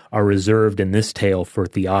example, are reserved in this tale for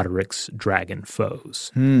Theodoric's dragon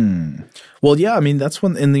foes. Well, yeah, I mean, that's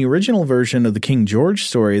when in the original version of the King George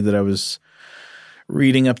story that I was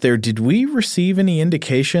reading up there, did we receive any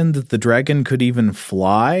indication that the dragon could even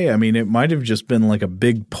fly? I mean, it might have just been like a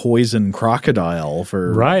big poison crocodile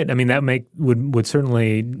for... Right. I mean, that would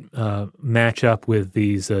certainly match up with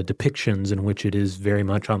these depictions in which it is very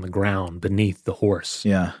much on the ground beneath the horse.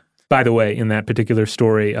 Yeah. By the way, in that particular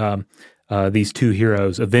story, these 2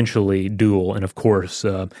 heroes eventually duel, and of course,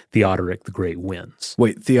 Theodoric the Great wins.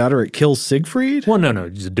 Wait, Theodoric kills Siegfried? Well, no,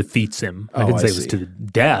 he just defeats him. I didn't say it was to the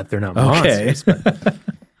death. They're not Okay. monsters.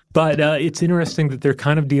 But it's interesting that they're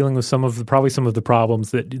kind of dealing with some of the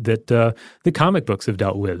problems that the comic books have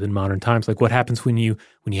dealt with in modern times. Like, what happens when you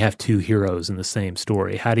have 2 heroes in the same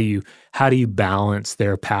story? How do you balance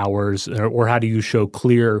their powers, or how do you show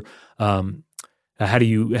clear How do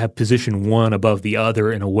you have position one above the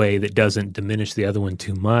other in a way that doesn't diminish the other one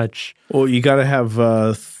too much? Well, you got to have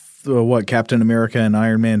Captain America and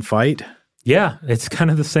Iron Man fight? Yeah, it's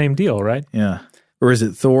kind of the same deal, right? Yeah. Or is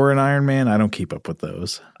it Thor and Iron Man? I don't keep up with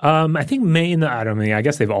those. I think I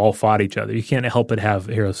guess they've all fought each other. You can't help but have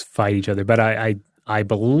heroes fight each other. But I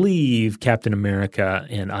believe Captain America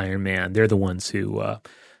and Iron Man, they're the ones who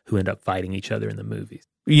end up fighting each other in the movies.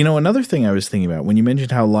 You know, another thing I was thinking about, when you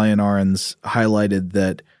mentioned how Lion Arons highlighted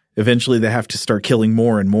that eventually they have to start killing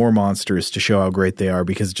more and more monsters to show how great they are,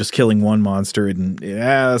 because just killing one monster,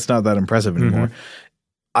 that's not that impressive anymore. Mm-hmm.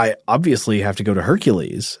 I obviously have to go to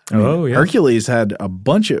Hercules. Yeah. Hercules had a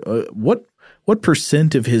bunch of what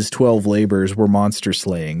percent of his 12 labors were monster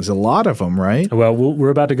slayings? A lot of them, right? Well,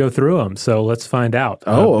 we're about to go through them, so let's find out.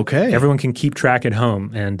 Oh, okay. Everyone can keep track at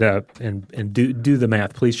home and do the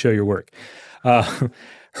math. Please show your work.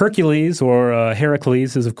 Hercules, or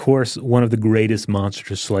Heracles, is, of course, one of the greatest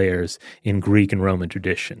monster slayers in Greek and Roman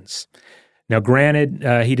traditions. Now, granted,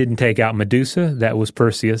 he didn't take out Medusa. That was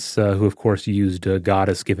Perseus, who, of course, used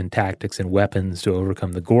goddess-given tactics and weapons to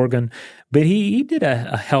overcome the Gorgon. But he did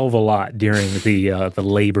a hell of a lot during the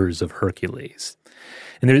labors of Hercules.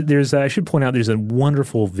 And there's I should point out, there's a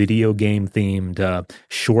wonderful video game-themed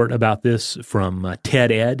short about this from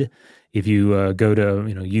TED Ed. If you go to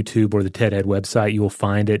YouTube or the TED Ed website, you will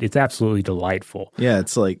find it. It's absolutely delightful. Yeah,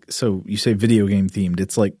 it's like, so you say video game themed.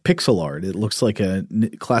 It's like pixel art. It looks like a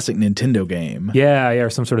classic Nintendo game. Yeah, or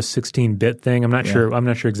some sort of 16-bit thing. I'm not sure. I'm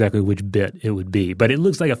not sure exactly which bit it would be, but it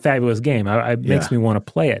looks like a fabulous game. It makes me want to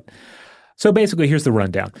play it. So basically, here's the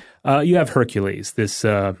rundown. You have Hercules, this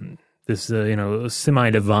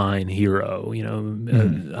semi-divine hero.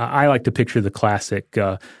 I like to picture the classic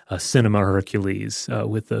cinema Hercules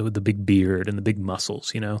with the big beard and the big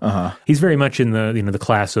muscles. Uh-huh. He's very much in the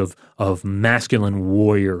class of masculine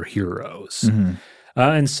warrior heroes. Mm-hmm.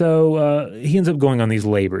 And so he ends up going on these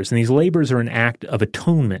labors, and these labors are an act of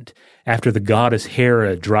atonement after the goddess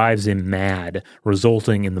Hera drives him mad,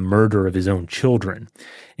 resulting in the murder of his own children.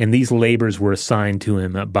 And these labors were assigned to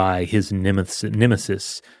him by his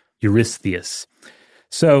nemesis Eurystheus.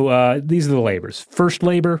 So these are the labors. First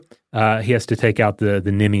labor, he has to take out the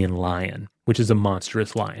Nemean lion, which is a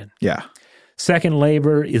monstrous lion. Yeah. Second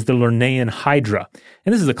labor is the Lernaean Hydra.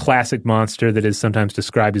 And this is a classic monster that is sometimes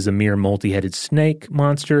described as a mere multi-headed snake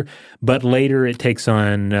monster, but later it takes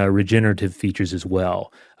on regenerative features as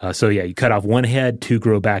well. You cut off one head, two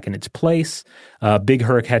grow back in its place. Big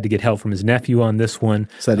Herc had to get help from his nephew on this one.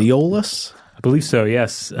 Is that Aeolus? I believe so,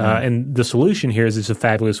 yes. And the solution here is it's a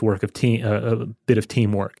fabulous work of a bit of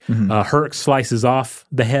teamwork. Mm-hmm. Herc slices off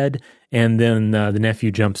the head, and then the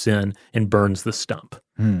nephew jumps in and burns the stump.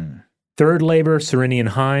 Third labor, Ceryneian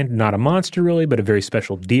hind, not a monster really, but a very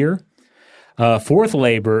special deer. Fourth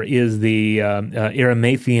labor is the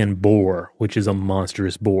Erymathian boar, which is a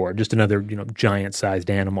monstrous boar, just another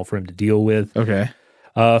giant-sized animal for him to deal with. Okay.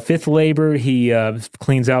 Fifth labor, he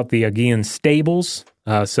cleans out the Aegean stables,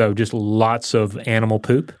 so just lots of animal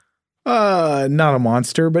poop. Not a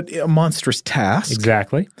monster, but a monstrous task.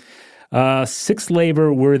 Exactly. Sixth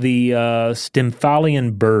labor were the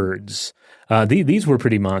Stymphalian birds. These were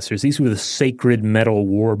pretty monsters. These were the sacred metal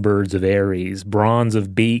war birds of Ares, bronze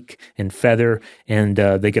of beak and feather, and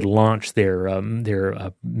they could launch their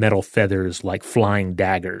metal feathers like flying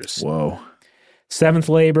daggers. Whoa. Seventh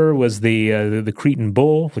labor was the Cretan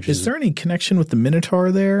bull, which is there any connection with the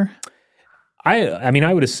Minotaur there?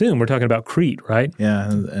 I would assume we're talking about Crete, right?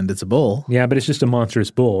 Yeah, and it's a bull. Yeah, but it's just a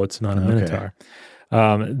monstrous bull. It's not a Minotaur.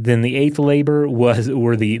 Then the eighth labor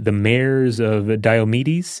were the mares of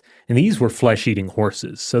Diomedes, and these were flesh-eating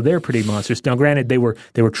horses, so they're pretty monstrous. Now, granted, they were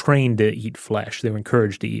trained to eat flesh; they were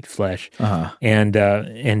encouraged to eat flesh,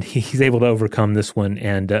 and he's able to overcome this one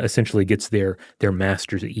and essentially gets their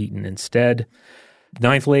masters eaten instead.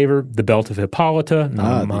 Ninth labor, the belt of Hippolyta,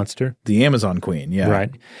 not a monster. The Amazon queen, yeah. Right.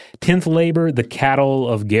 10th labor, the cattle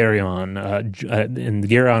of Geryon, and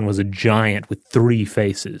Geryon was a giant with 3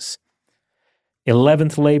 faces.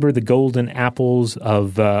 11th labor, the golden apples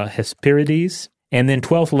of Hesperides. And then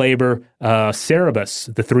 12th labor, Cerberus,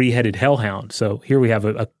 the 3-headed hellhound. So here we have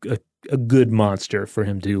a good monster for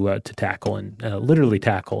him to tackle and literally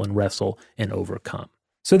tackle and wrestle and overcome.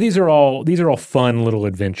 So these are all fun little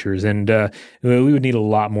adventures, and we would need a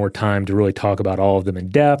lot more time to really talk about all of them in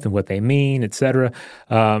depth and what they mean, etc.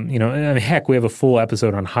 Heck, we have a full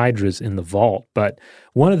episode on hydras in the vault, but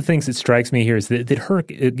One of the things that strikes me here is that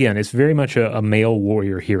Herc, again, is very much a male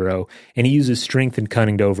warrior hero, and he uses strength and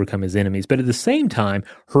cunning to overcome his enemies. But at the same time,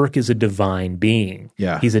 Herc is a divine being.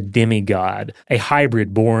 Yeah. He's a demigod, a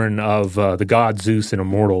hybrid born of the god Zeus and a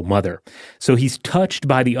mortal mother. So he's touched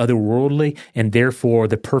by the otherworldly and therefore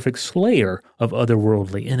the perfect slayer of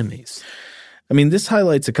otherworldly enemies. I mean, this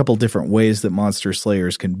highlights a couple different ways that monster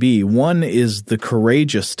slayers can be. One is the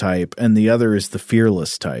courageous type, and the other is the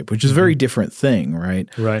fearless type, which is a very different thing, right?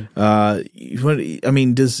 Right.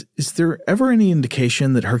 Is there ever any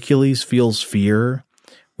indication that Hercules feels fear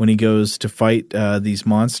when he goes to fight these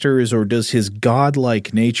monsters, or does his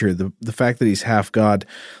godlike nature, the fact that he's half god,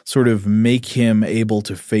 sort of make him able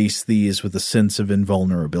to face these with a sense of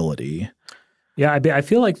invulnerability? Yeah, I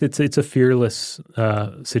feel like it's a fearless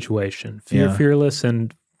situation. Fearless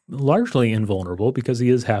and largely invulnerable because he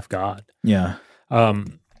is half god. Yeah. I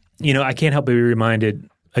can't help but be reminded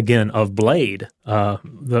again of Blade,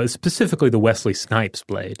 specifically the Wesley Snipes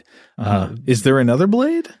Blade. Is there another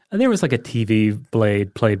Blade? There was like a TV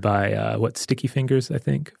Blade played by Sticky Fingers, I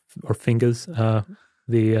think, or Fingers.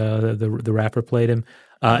 The rapper played him,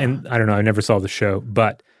 and I don't know. I never saw the show,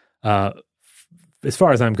 but. As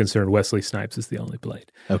far as I'm concerned, Wesley Snipes is the only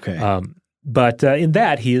Blade. Okay. But in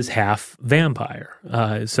that, he is half vampire.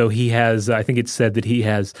 So he has, I think it's said that he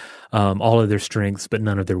has all of their strengths, but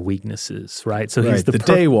none of their weaknesses, right? So he's the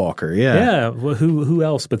Daywalker, yeah. Yeah, well, who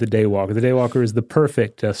else but the Daywalker? The Daywalker is the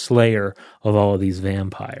perfect slayer of all of these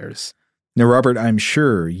vampires. Now, Robert, I'm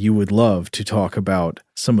sure you would love to talk about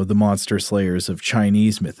some of the monster slayers of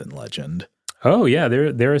Chinese myth and legend. Oh, yeah,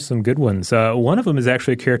 there are some good ones. One of them is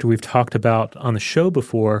actually a character we've talked about on the show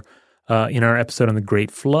before in our episode on the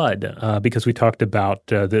Great Flood, because we talked about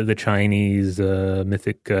the Chinese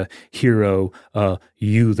mythic hero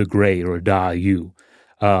Yu the Great, or Da Yu.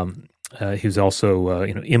 He was also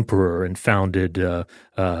emperor and founded the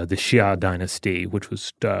Xia dynasty, which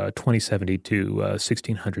was 2070 to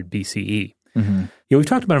 1600 BCE. Mm-hmm. Yeah, we've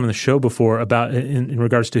talked about him on the show before about in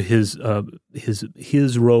regards to his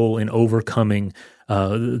role in overcoming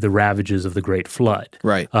the ravages of the Great Flood.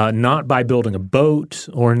 Right. Not by building a boat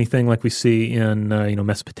or anything like we see in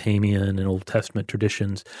Mesopotamian and Old Testament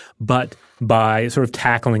traditions, but by sort of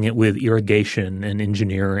tackling it with irrigation and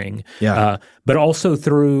engineering. Yeah. But also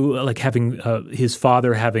through like having his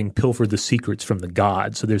father having pilfered the secrets from the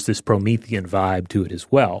gods. So there's this Promethean vibe to it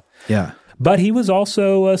as well. Yeah. But he was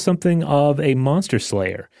also something of a monster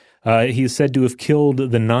slayer. He is said to have killed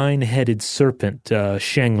the nine-headed serpent,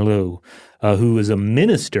 Shang Lu, who was a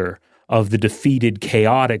minister of the defeated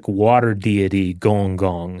chaotic water deity Gong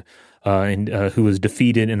Gong, and who was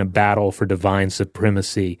defeated in a battle for divine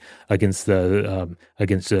supremacy against Zhanzu,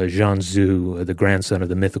 the grandson of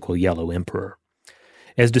the mythical Yellow Emperor.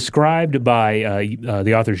 As described by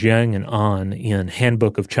the authors Yang and An in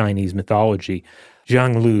Handbook of Chinese Mythology,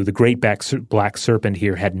 Zhang Lu, the great black serpent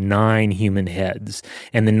here, had 9 human heads,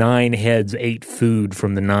 and the 9 heads ate food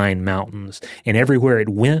from the 9 mountains, and everywhere it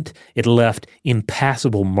went, it left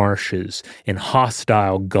impassable marshes and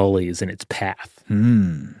hostile gullies in its path.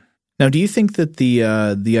 Now, do you think that the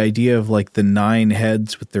idea of like the 9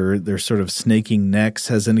 heads with their sort of snaking necks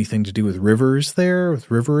has anything to do with rivers there,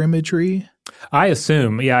 with river imagery? I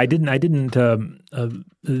assume, yeah. They didn't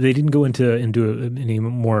go into any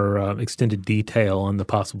more extended detail on the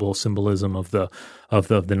possible symbolism of the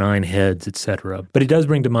 9 heads, etc. But it does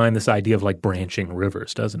bring to mind this idea of like branching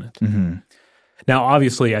rivers, doesn't it? Mm-hmm. Now,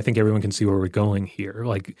 obviously, I think everyone can see where we're going here.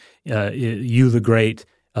 Like Yu the Great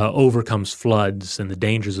overcomes floods and the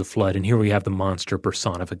dangers of flood, and here we have the monster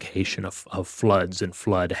personification of floods and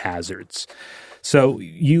flood hazards. So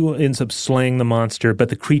Yu ends up slaying the monster, but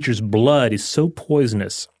the creature's blood is so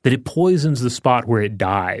poisonous that it poisons the spot where it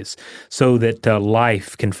dies so that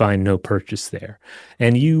life can find no purchase there.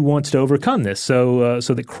 And Yu wants to overcome this so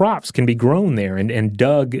that crops can be grown there and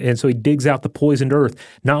dug. And so he digs out the poisoned earth,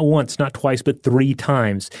 not once, not twice, but 3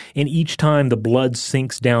 times. And each time the blood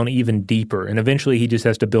sinks down even deeper. And eventually he just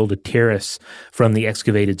has to build a terrace from the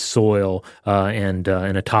excavated soil and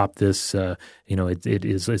atop this,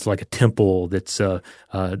 it's like a temple that's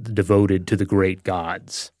devoted to the great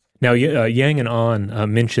gods. Now, Yang and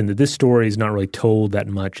An mentioned that this story is not really told that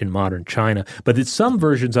much in modern China, but that some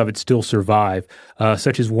versions of it still survive,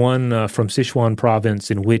 such as one from Sichuan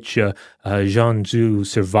province in which Zhanzu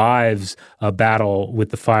survives a battle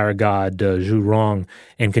with the fire god Zhu Rong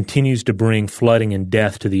and continues to bring flooding and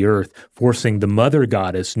death to the earth, forcing the mother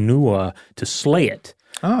goddess Nua to slay it.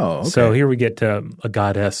 Oh, okay. So here we get a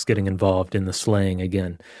goddess getting involved in the slaying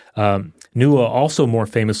again. Nua also more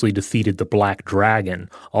famously defeated the Black Dragon,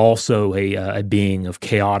 also a being of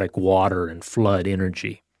chaotic water and flood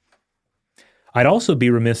energy. I'd also be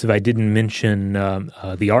remiss if I didn't mention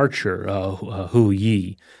the archer, Hu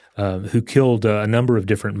Yi, who killed a number of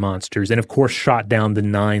different monsters and, of course, shot down the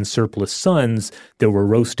 9 surplus suns that were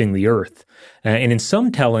roasting the earth. And in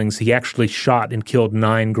some tellings, he actually shot and killed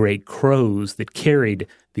 9 great crows that carried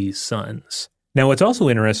these suns. Now, what's also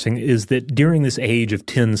interesting is that during this age of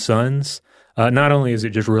 10 suns, not only is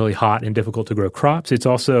it just really hot and difficult to grow crops, it's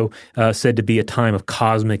also said to be a time of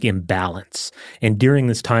cosmic imbalance. And during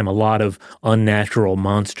this time, a lot of unnatural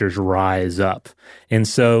monsters rise up. And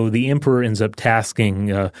so the emperor ends up tasking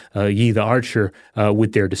Yi the archer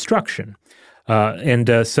with their destruction.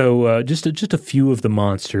 So just a few of the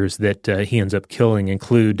monsters that he ends up killing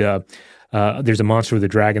include there's a monster with a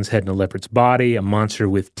dragon's head and a leopard's body, a monster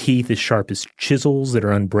with teeth as sharp as chisels that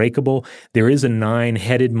are unbreakable. There is a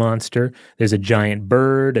 9-headed monster. There's a giant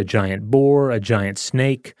bird, a giant boar, a giant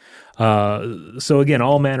snake. So again,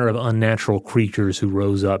 all manner of unnatural creatures who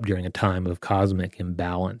rose up during a time of cosmic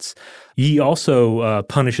imbalance. Yi also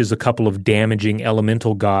punishes a couple of damaging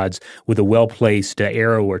elemental gods with a well-placed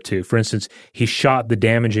arrow or two. For instance, he shot the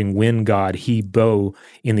damaging wind god He Bo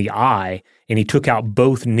in the eye, and he took out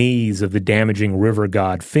both knees of the damaging river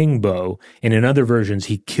god Fing Bo, and in other versions,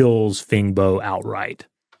 he kills Fing Bo outright.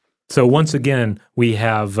 So once again, we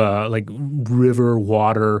have river,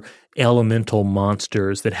 water, elemental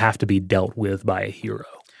monsters that have to be dealt with by a hero.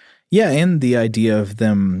 Yeah, and the idea of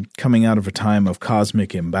them coming out of a time of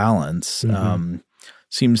cosmic imbalance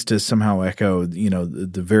seems to somehow echo,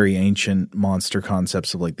 the very ancient monster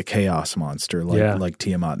concepts of like the chaos monster, like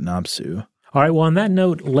Tiamat and Apsu. All right, well, on that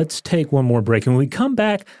note, let's take one more break. And when we come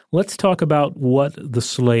back, let's talk about what the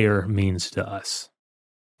Slayer means to us.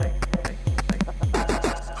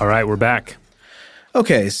 All right, we're back.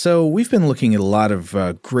 Okay, so we've been looking at a lot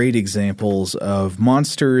of great examples of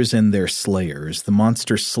monsters and their slayers, the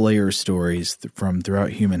monster slayer stories from throughout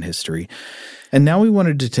human history. And now we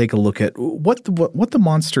wanted to take a look at what the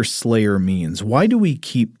monster slayer means. Why do we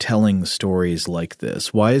keep telling stories like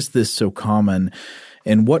this? Why is this so common?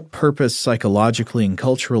 And what purpose psychologically and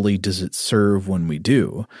culturally does it serve when we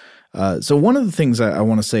do? So one of the things I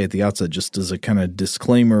want to say at the outset, just as a kind of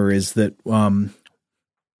disclaimer, is that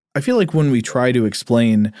I feel like when we try to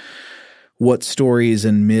explain what stories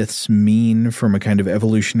and myths mean from a kind of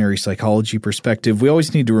evolutionary psychology perspective, we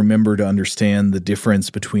always need to remember to understand the difference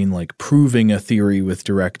between like proving a theory with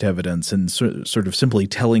direct evidence and sort of simply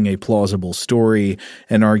telling a plausible story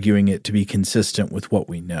and arguing it to be consistent with what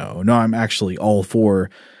we know. No, I'm actually all for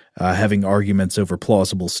having arguments over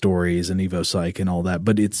plausible stories and evopsych and all that,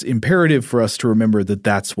 but it's imperative for us to remember that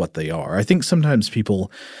that's what they are. I think sometimes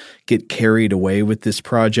people get carried away with this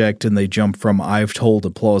project and they jump from I've told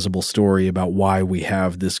a plausible story about why we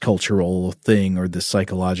have this cultural thing or this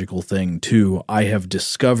psychological thing to I have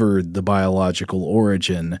discovered the biological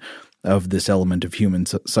origin of this element of human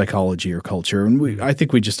psychology or culture. And I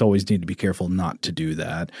think we just always need to be careful not to do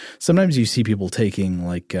that. Sometimes you see people taking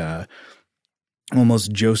like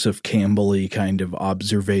almost Joseph Campbell-y kind of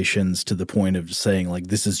observations to the point of saying like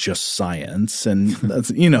this is just science, and that's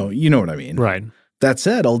you know what I mean, right? That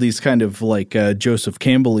said, all these kind of like Joseph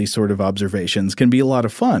Campbell-y sort of observations can be a lot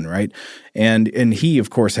of fun, right? And he of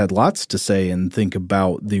course had lots to say and think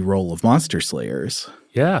about the role of monster slayers.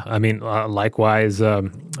 Yeah, I mean, likewise,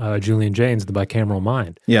 Julian Jaynes' The Bicameral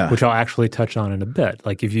Mind, which I'll actually touch on in a bit.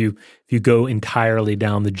 Like if you go entirely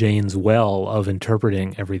down the Jaynes well of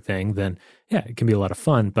interpreting everything, then yeah, it can be a lot of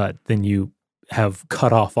fun, but then you have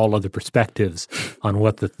cut off all other perspectives on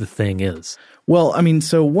what the thing is. Well, I mean,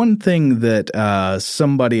 so one thing that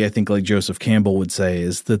somebody I think like Joseph Campbell would say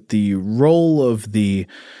is that the role of the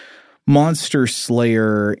monster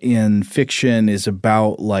slayer in fiction is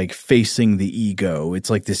about like facing the ego. It's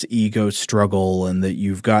like this ego struggle, and that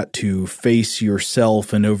you've got to face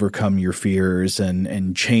yourself and overcome your fears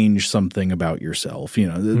and change something about yourself,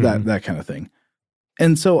 that kind of thing.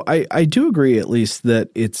 And so I do agree at least that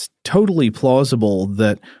it's totally plausible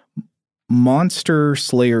that monster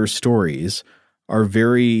slayer stories are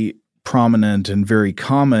very prominent and very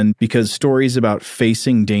common because stories about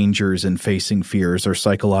facing dangers and facing fears are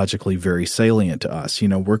psychologically very salient to us.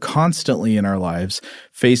 We're constantly in our lives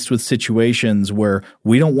faced with situations where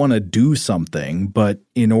we don't want to do something, but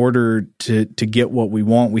in order to get what we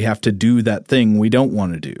want, we have to do that thing we don't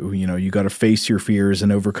want to do. You got to face your fears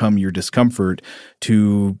and overcome your discomfort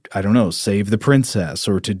to, I don't know, save the princess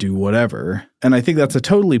or to do whatever. And I think that's a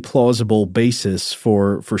totally plausible basis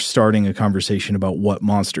for starting a conversation about what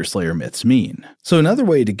Monster Slayer myths mean. So another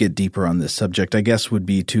way to get deeper on this subject, I guess, would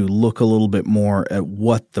be to look a little bit more at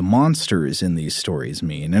what the monsters in these stories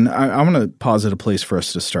mean. And I want to posit a place for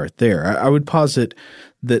us to start there. I would posit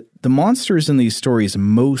that the monsters in these stories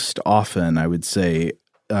most often, I would say,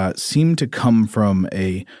 seem to come from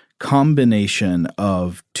a combination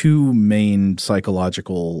of two main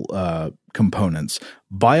psychological components: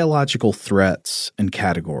 biological threats and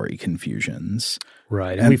category confusions.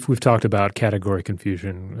 Right. And we've talked about category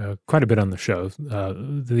confusion quite a bit on the show.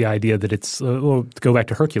 The idea that it's, well, go back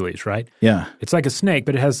to Hercules, right? Yeah. It's like a snake,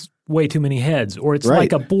 but it has way too many heads. Or it's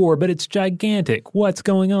like a boar, but it's gigantic. What's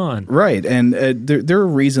going on? Right. And there are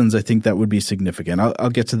reasons I think that would be significant. I'll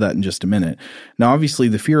get to that in just a minute. Now, obviously,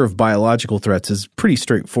 the fear of biological threats is pretty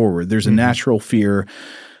straightforward. There's a natural fear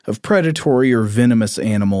of predatory or venomous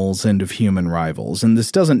animals and of human rivals. And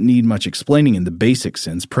this doesn't need much explaining in the basic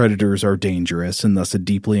sense. Predators are dangerous and thus a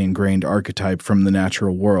deeply ingrained archetype from the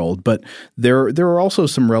natural world. But there are also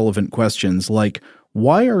some relevant questions like,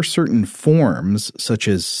 why are certain forms, such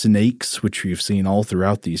as snakes, which we've seen all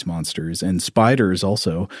throughout these monsters, and spiders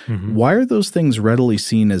also, why are those things readily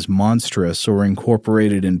seen as monstrous or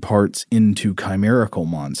incorporated in parts into chimerical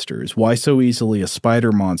monsters? Why so easily a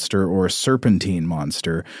spider monster or a serpentine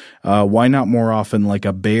monster? Why not more often like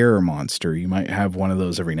a bear monster? You might have one of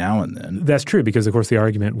those every now and then. That's true, because of course the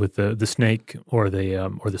argument with the snake or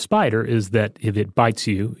the spider is that if it bites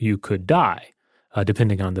you, you could die.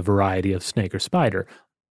 Depending on the variety of snake or spider.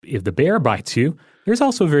 If the bear bites you, there's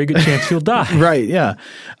also a very good chance you'll die. Right, yeah.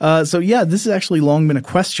 So this has actually long been a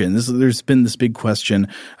question. There's been this big question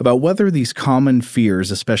about whether these common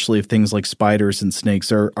fears, especially of things like spiders and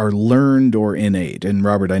snakes, are learned or innate. And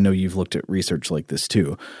Robert, I know you've looked at research like this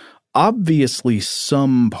too. Obviously,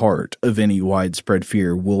 some part of any widespread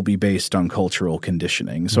fear will be based on cultural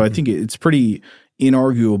conditioning. So I think it's pretty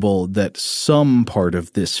inarguable that some part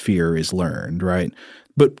of this fear is learned, right?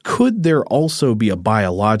 But could there also be a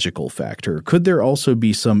biological factor? Could there also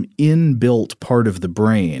be some inbuilt part of the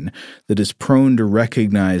brain that is prone to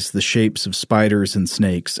recognize the shapes of spiders and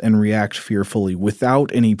snakes and react fearfully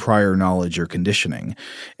without any prior knowledge or conditioning?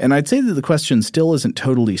 And I'd say that the question still isn't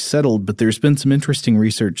totally settled, but there's been some interesting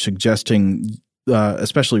research suggesting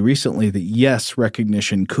especially recently, that yes,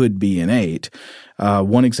 recognition could be innate.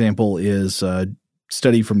 One example is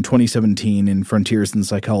study from 2017 in Frontiers in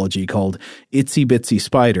Psychology called Itsy Bitsy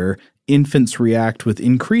Spider, Infants React with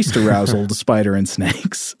Increased Arousal to Spiders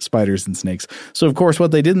and Snakes. So, of course,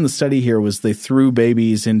 what they did in the study here was they threw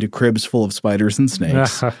babies into cribs full of spiders and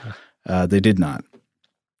snakes. They did not.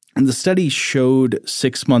 And the study showed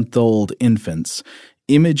 6-month-old infants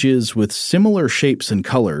images with similar shapes and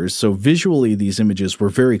colors. So visually, these images were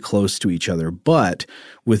very close to each other, but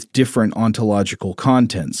with different ontological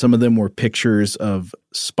content. Some of them were pictures of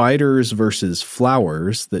spiders versus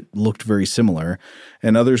flowers that looked very similar,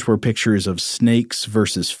 and others were pictures of snakes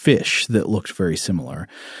versus fish that looked very similar.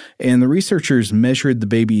 And the researchers measured the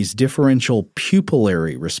baby's differential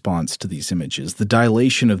pupillary response to these images, the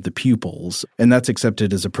dilation of the pupils, and that's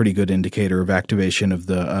accepted as a pretty good indicator of activation of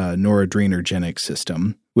the noradrenergic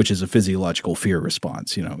system, which is a physiological fear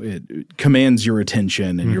response. You know, it commands your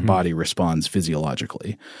attention and your body responds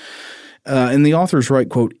physiologically. And the authors write,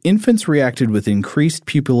 quote, infants reacted with increased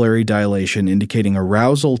pupillary dilation indicating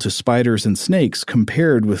arousal to spiders and snakes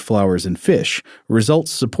compared with flowers and fish.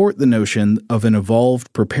 Results support the notion of an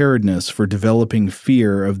evolved preparedness for developing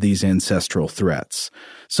fear of these ancestral threats.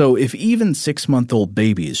 So if even 6-month-old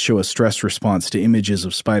babies show a stress response to images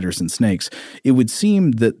of spiders and snakes, it would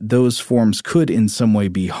seem that those forms could in some way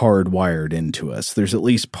be hardwired into us. There's at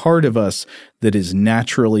least part of us that is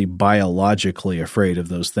naturally biologically afraid of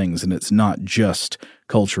those things, and it's not just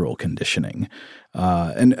cultural conditioning.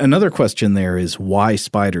 And another question there is why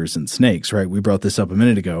spiders and snakes, right? We brought this up a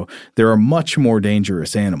minute ago. There are much more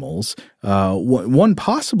dangerous animals. One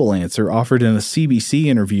possible answer offered in a CBC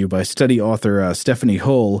interview by study author Stephanie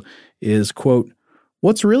Hull is, quote,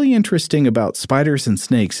 what's really interesting about spiders and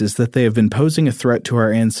snakes is that they have been posing a threat to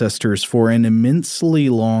our ancestors for an immensely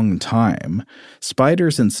long time.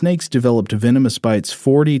 Spiders and snakes developed venomous bites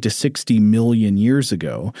 40 to 60 million years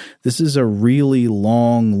ago. This is a really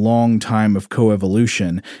long time of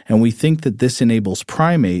coevolution, and we think that this enables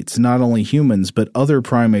primates, not only humans, but other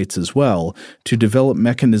primates as well, to develop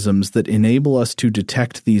mechanisms that enable us to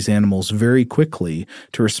detect these animals very quickly,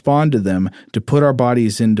 to respond to them, to put our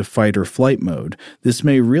bodies into fight or flight mode. This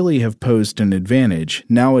may really have posed an advantage.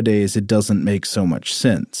 Nowadays, it doesn't make so much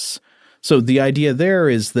sense. So the idea there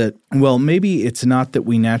is that, well, maybe it's not that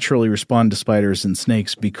we naturally respond to spiders and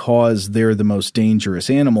snakes because they're the most dangerous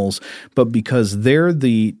animals, but because they're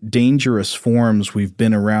the dangerous forms we've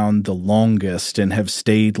been around the longest and have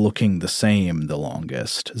stayed looking the same the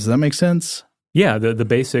longest. Does that make sense? Yeah, the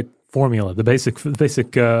basic formula, the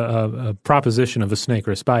basic proposition of a snake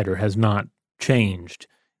or a spider has not changed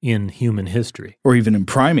in human history. Or even in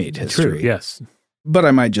primate history. True, yes. But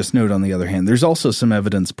I might just note, on the other hand, there's also some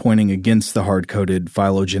evidence pointing against the hard-coded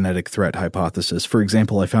phylogenetic threat hypothesis. For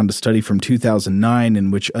example, I found a study from 2009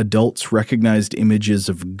 in which adults recognized images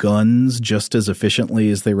of guns just as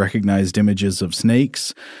efficiently as they recognized images of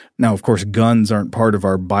snakes. Now, of course, guns aren't part of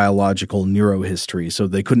our biological neurohistory, so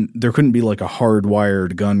there couldn't be like a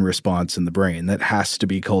hardwired gun response in the brain. That has to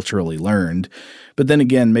be culturally learned. But then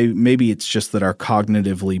again, maybe it's just that our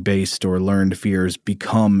cognitively based or learned fears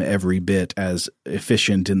become every bit as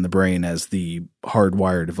efficient in the brain as the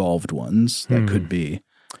hardwired evolved ones. That could be.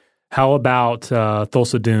 How about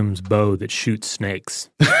Thulsa Doom's bow that shoots snakes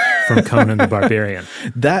from Conan the Barbarian?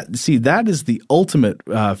 That is the ultimate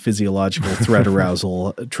physiological threat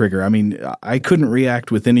arousal trigger. I mean, I couldn't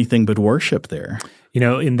react with anything but worship there. You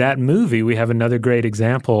know, in that movie, we have another great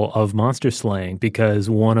example of monster slaying because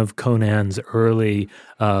one of Conan's early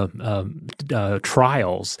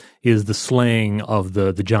trials is the slaying of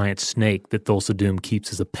the giant snake that Thulsa Doom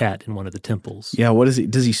keeps as a pet in one of the temples. Yeah, what is he?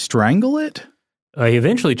 Does he strangle it? He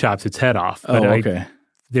eventually chops its head off. But okay.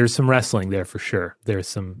 There's some wrestling there for sure. There's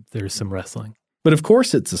some wrestling. But of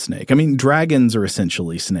course it's a snake. I mean, dragons are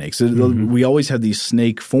essentially snakes. We always have these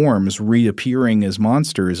snake forms reappearing as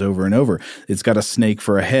monsters over and over. It's got a snake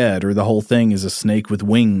for a head, or the whole thing is a snake with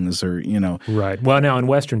wings, or, you know. Right. Well, now in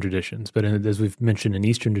Western traditions, but as we've mentioned in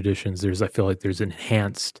Eastern traditions, I feel like there's an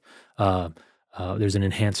enhanced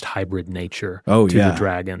hybrid nature to the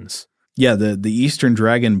dragons. Yeah, the Eastern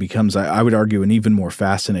dragon becomes, I would argue, an even more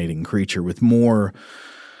fascinating creature with more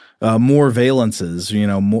valences, you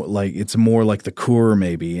know, it's more like the Kur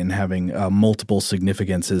maybe, and having multiple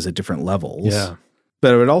significances at different levels. Yeah.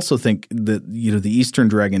 But I would also think that, you know, the Eastern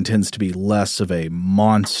dragon tends to be less of a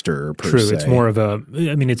monster per se. True. It's more of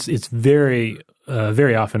it's very,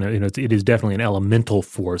 very often, you know, it is definitely an elemental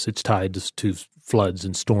force. It's tied to floods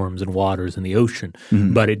and storms and waters in the ocean,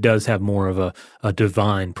 but it does have more of a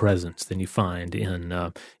divine presence than you find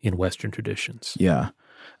in Western traditions. Yeah.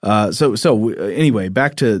 So anyway,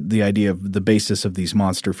 back to the idea of the basis of these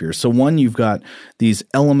monster fears. So one, you've got these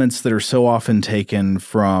elements that are so often taken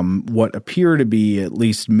from what appear to be at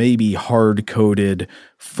least maybe hard-coded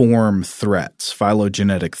form threats,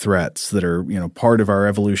 phylogenetic threats that are, you know, part of our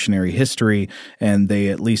evolutionary history, and they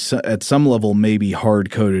at least at some level may be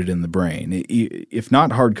hard-coded in the brain. If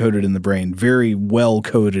not hard-coded in the brain, very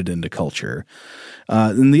well-coded into culture.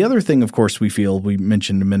 And the other thing, of course, we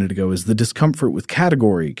mentioned a minute ago, is the discomfort with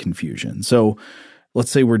category confusion. So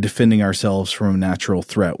let's say we're defending ourselves from a natural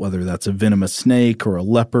threat, whether that's a venomous snake or a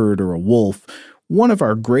leopard or a wolf. One of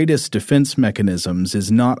our greatest defense mechanisms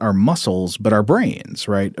is not our muscles, but our brains,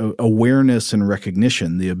 right? Awareness and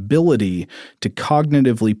recognition, the ability to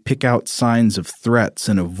cognitively pick out signs of threats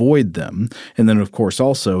and avoid them. And then, of course,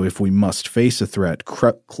 also, if we must face a threat,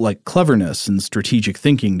 like cleverness and strategic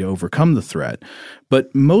thinking to overcome the threat.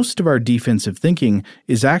 But most of our defensive thinking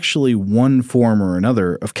is actually one form or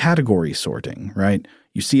another of category sorting, right?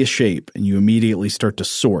 You see a shape and you immediately start to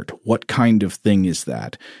sort. What kind of thing is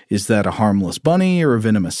that? Is that a harmless bunny or a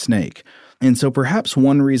venomous snake? And so perhaps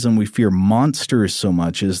one reason we fear monsters so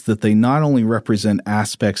much is that they not only represent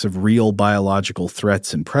aspects of real biological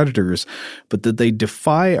threats and predators, but that they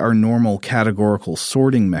defy our normal categorical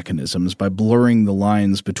sorting mechanisms by blurring the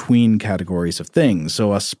lines between categories of things.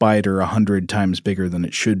 So a spider 100 times bigger than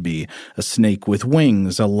it should be, a snake with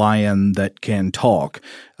wings, a lion that can talk.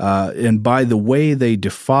 And by the way they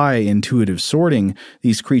defy intuitive sorting,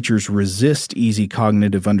 these creatures resist easy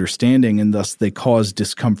cognitive understanding, and thus they cause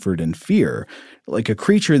discomfort and fear. Like a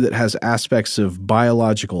creature that has aspects of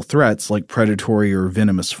biological threats like predatory or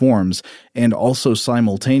venomous forms, and also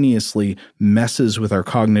simultaneously messes with our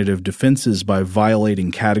cognitive defenses by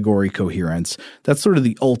violating category coherence, that's sort of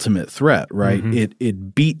the ultimate threat, right? Mm-hmm.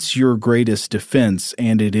 It beats your greatest defense,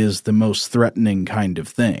 and it is the most threatening kind of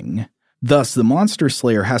thing. Thus, the monster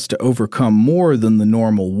slayer has to overcome more than the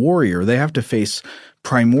normal warrior. They have to face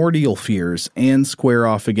primordial fears and square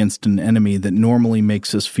off against an enemy that normally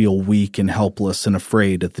makes us feel weak and helpless and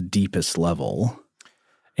afraid at the deepest level.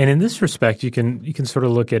 And in this respect, you can sort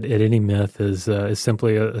of look at any myth as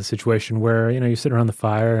simply a situation where, you know, you sit around the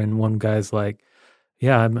fire and one guy's like,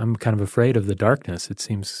 yeah, I'm kind of afraid of the darkness. It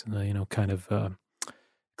seems, kind of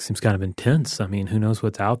seems kind of intense. I mean, who knows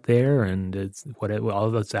what's out there, and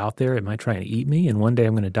all that's out there, it might try and eat me, and one day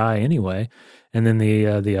I'm going to die anyway. And then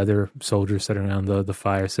the other soldier sitting around the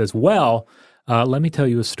fire says, well, let me tell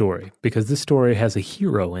you a story, because this story has a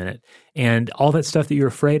hero in it, and all that stuff that you're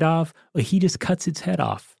afraid of, he just cuts its head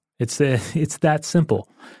off. It's that simple.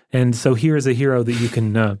 And so here's a hero that you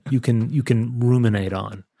can ruminate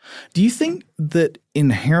on. Do you think that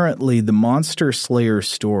inherently the Monster Slayer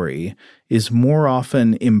story is more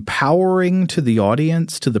often empowering to the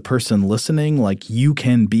audience, to the person listening, like you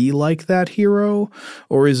can be like that hero?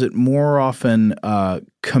 Or is it more often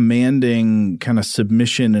commanding kind of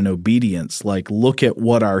submission and obedience, like look at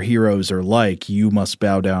what our heroes are like, you must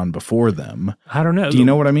bow down before them? I don't know. Do you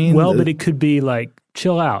know what I mean? Well, but it could be like,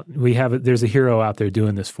 chill out. There's a hero out there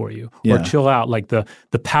doing this for you. Yeah. Or chill out, like the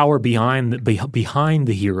power behind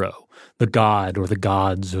the hero, the god or the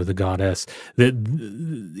gods or the goddess.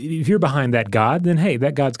 If you're behind that god, then hey,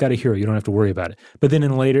 that god's got a hero. You don't have to worry about it. But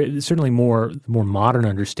then certainly more modern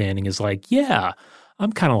understanding is like, yeah,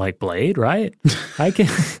 I'm kind of like Blade, right? I can,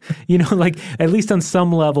 like at least on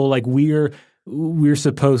some level, like we're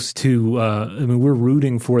supposed to, we're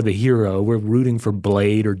rooting for the hero. We're rooting for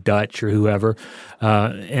Blade or Dutch or whoever.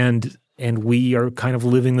 And we are kind of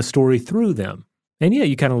living the story through them. And yeah,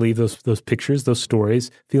 you kind of leave those pictures, those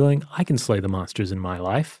stories, feeling I can slay the monsters in my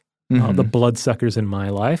life, the bloodsuckers in my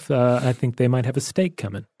life. I think they might have a stake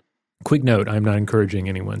coming. Quick note, I'm not encouraging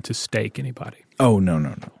anyone to stake anybody. Oh,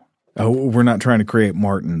 no. Oh, we're not trying to create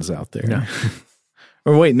Martins out there. No.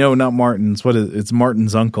 Or wait, no, not Martin's. It's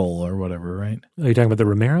Martin's uncle or whatever, right? Are you talking about the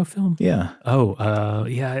Romero film? Yeah. Oh,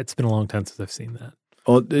 yeah, it's been a long time since I've seen that.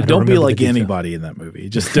 Well, don't be like anybody in that movie.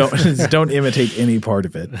 Just don't imitate any part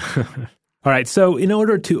of it. All right, so in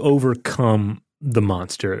order to overcome the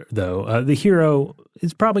monster, though, the hero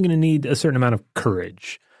is probably going to need a certain amount of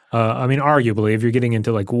courage. Arguably, if you're getting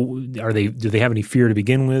into like, do they have any fear to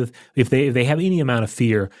begin with? If they have any amount of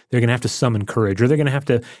fear, they're going to have to summon courage, or they're going to have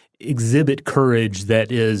to exhibit courage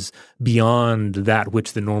that is beyond that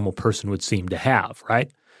which the normal person would seem to have,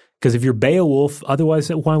 right? Because if you're Beowulf, otherwise,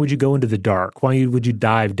 why would you go into the dark? Why would you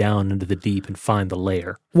dive down into the deep and find the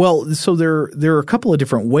lair? Well, so there are a couple of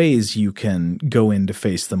different ways you can go in to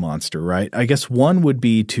face the monster, right? I guess one would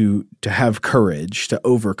be to have courage, to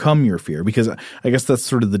overcome your fear, because I guess that's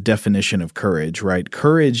sort of the definition of courage, right?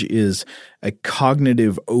 Courage is a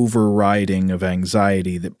cognitive overriding of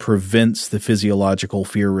anxiety that prevents the physiological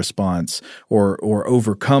fear response or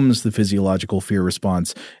overcomes the physiological fear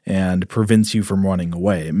response and prevents you from running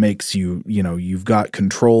away. It makes you've got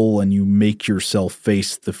control and you make yourself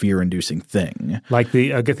face the fear-inducing thing. Like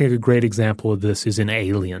I think a great example of this is in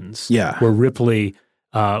Aliens. Yeah. Where Ripley,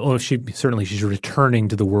 she's returning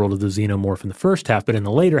to the world of the xenomorph in the first half, but in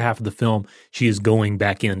the later half of the film, she is going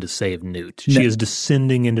back in to save Newt. She is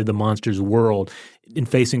descending into the monster's world and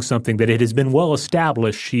facing something that it has been well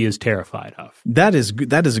established she is terrified of. That is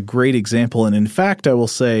a great example. And in fact, I will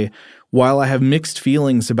say, while I have mixed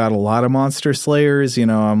feelings about a lot of monster slayers,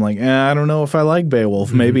 I'm like, I don't know if I like Beowulf.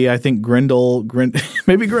 Mm-hmm. Maybe I think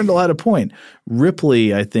maybe Grendel had a point.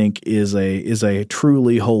 Ripley, I think, is a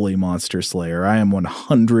truly holy monster slayer. I am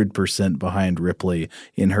 100% behind Ripley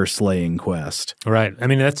in her slaying quest. Right. I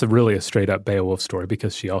mean, that's really a straight up Beowulf story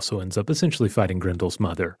because she also ends up essentially fighting Grendel's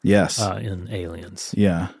mother. Yes. In Aliens.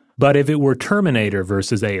 Yeah. But if it were Terminator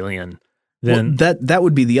versus Alien, then that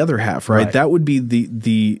would be the other half, right? That would be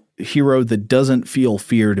the hero that doesn't feel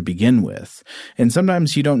fear to begin with. And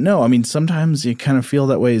sometimes you don't know. I mean, sometimes you kind of feel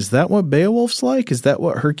that way. Is that what Beowulf's like? Is that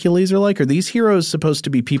what Hercules are like? Are these heroes supposed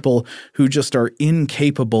to be people who just are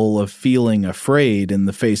incapable of feeling afraid in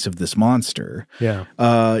the face of this monster? Yeah.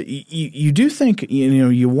 You do think,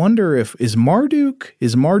 you wonder is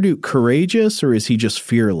Marduk courageous or is he just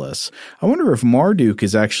fearless? I wonder if Marduk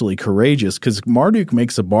is actually courageous because Marduk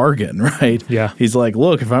makes a bargain, right? Yeah. He's like,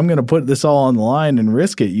 look, if I'm going to put this all on the line and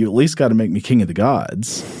risk it, you at least got to make me king of the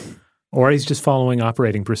gods. Or he's just following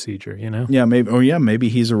operating procedure, Yeah, maybe. Oh, yeah, maybe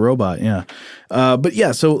he's a robot. Yeah, but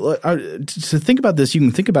yeah. So to think about this, you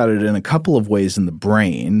can think about it in a couple of ways in the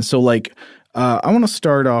brain. So, like, I want to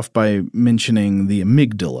start off by mentioning the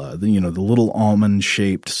amygdala. The little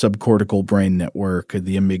almond-shaped subcortical brain network,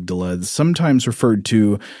 the amygdala, sometimes referred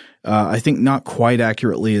to I think not quite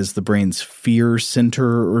accurately as the brain's fear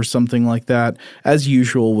center or something like that. As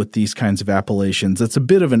usual with these kinds of appellations, that's a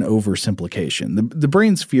bit of an oversimplification. The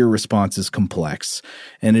brain's fear response is complex,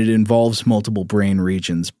 and it involves multiple brain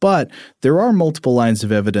regions, but there are multiple lines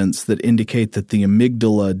of evidence that indicate that the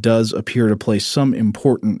amygdala does appear to play some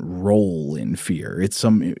important role in fear.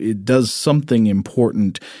 It does something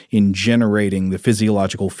important in generating the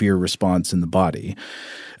physiological fear response in the body.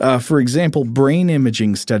 For example, brain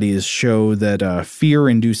imaging studies show that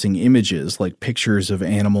fear-inducing images like pictures of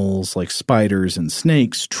animals like spiders and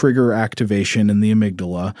snakes trigger activation in the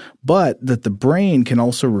amygdala, but that the brain can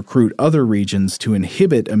also recruit other regions to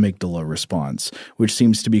inhibit amygdala response, which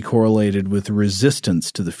seems to be correlated with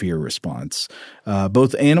resistance to the fear response.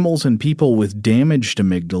 Both animals and people with damaged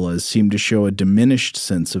amygdalas seem to show a diminished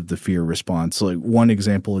sense of the fear response. Like one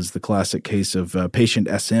example is the classic case of patient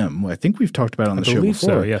SM. I think we've talked about it on the show before.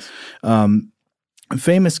 So, yes. A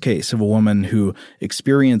famous case of a woman who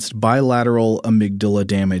experienced bilateral amygdala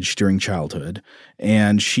damage during childhood,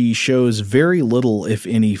 and she shows very little, if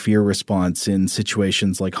any, fear response in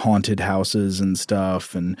situations like haunted houses and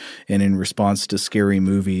stuff, and in response to scary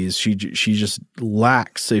movies. She just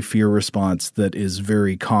lacks a fear response that is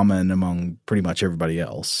very common among pretty much everybody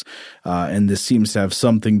else, and this seems to have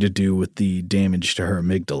something to do with the damage to her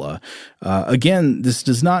amygdala. Again, this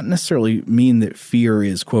does not necessarily mean that fear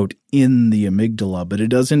is, quote, in the amygdala, but it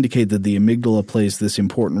does indicate that the amygdala plays this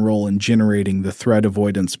important role in generating the threat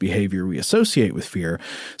avoidance behavior we associate with fear.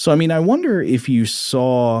 So, I mean, I wonder if you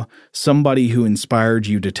saw somebody who inspired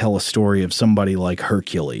you to tell a story of somebody like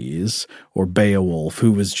Hercules or Beowulf,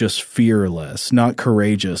 who was just fearless, not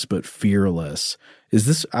courageous, but fearless.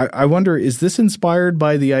 I wonder, is this inspired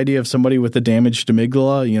by the idea of somebody with a damaged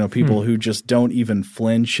amygdala? People who just don't even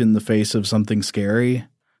flinch in the face of something scary?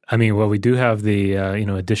 I mean, well, we do have the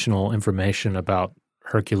additional information about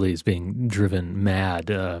Hercules being driven mad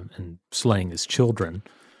and slaying his children.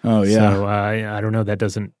 Oh yeah. So I don't know.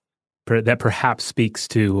 That perhaps speaks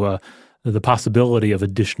to the possibility of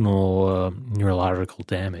additional neurological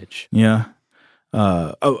damage. Yeah.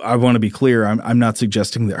 I want to be clear. I'm not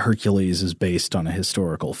suggesting that Hercules is based on a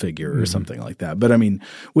historical figure or something like that. But I mean,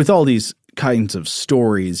 with all these kinds of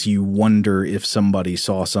stories, you wonder if somebody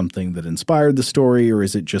saw something that inspired the story, or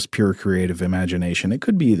is it just pure creative imagination? It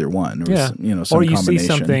could be either one, or some or you combination. See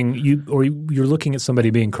something, you're looking at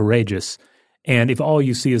somebody being courageous, and if all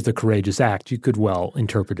you see is the courageous act, you could well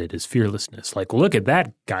interpret it as fearlessness. Like, well, look at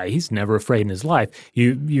that guy; he's never afraid in his life.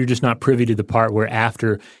 You're just not privy to the part where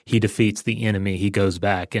after he defeats the enemy, he goes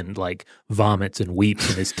back and like vomits and weeps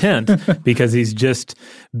in his tent because he's just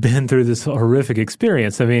been through this horrific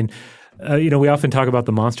experience. I mean. We often talk about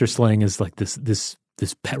the monster slaying as like this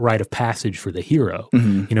rite of passage for the hero,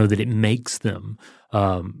 that it makes them.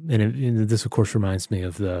 And this, of course, reminds me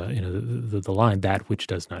of the line, "That which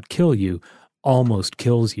does not kill you almost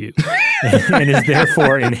kills you," and is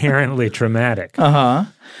therefore inherently traumatic.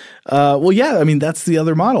 Well, yeah, I mean, that's the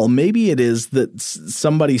other model. Maybe it is that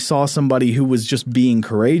somebody saw somebody who was just being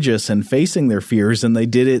courageous and facing their fears, and they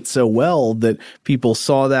did it so well that people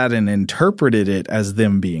saw that and interpreted it as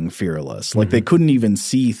them being fearless. Like they couldn't even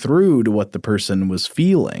see through to what the person was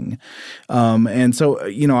feeling. And so,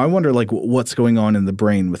 I wonder like what's going on in the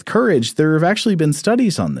brain with courage. There have actually been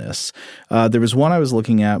studies on this. There was one I was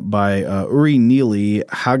looking at by Uri Neely,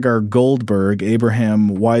 Hagar Goldberg, Abraham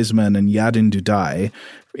Wiseman, and Yadin Dudai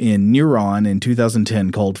in Neuron in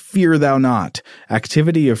 2010 called Fear Thou Not,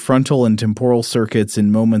 Activity of Frontal and Temporal Circuits in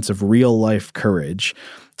Moments of Real-Life Courage.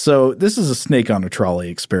 So this is a snake on a trolley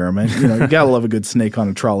experiment. You gotta love a good snake on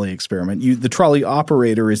a trolley experiment. The trolley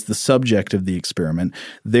operator is the subject of the experiment.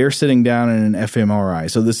 They're sitting down in an fMRI.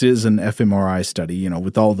 So this is an fMRI study,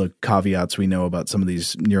 with all the caveats we know about some of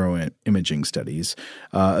these neuroimaging studies.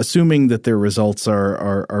 Assuming that their results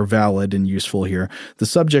are valid and useful here, the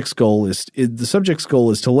subject's goal is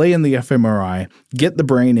to lay in the fMRI, get the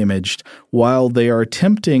brain imaged, while they are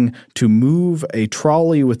attempting to move a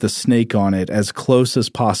trolley with a snake on it as close as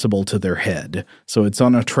possible to their head. So it's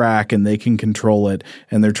on a track and they can control it,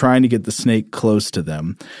 and they're trying to get the snake close to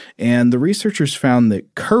them. And the researchers found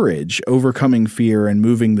that courage, overcoming fear and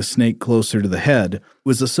moving the snake closer to the head,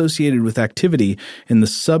 was associated with activity in the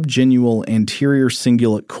subgenual anterior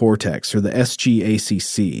cingulate cortex, or the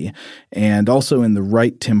SGACC, and also in the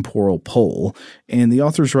right temporal pole. And the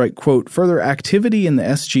authors write, quote, "Further, activity in the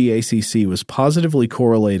SGACC was positively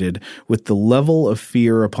correlated with the level of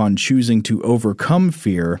fear upon choosing to overcome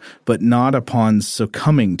fear, but not upon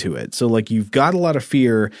succumbing to it." So like you've got a lot of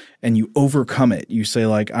fear and you overcome it. You say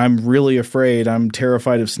like, I'm really afraid, I'm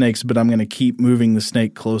terrified of snakes, but I'm going to keep moving the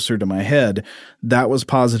snake closer to my head. That was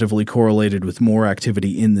positively correlated with more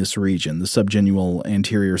activity in this region, the subgenual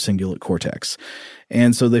anterior cingulate cortex.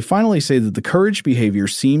 And so they finally say that the courage behavior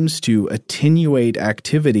seems to attenuate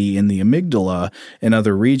activity in the amygdala and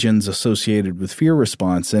other regions associated with fear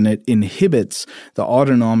response, and it inhibits the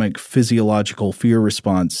autonomic physiological fear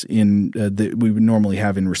response that we would normally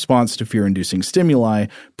have in response to fear-inducing stimuli,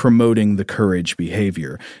 promoting the courage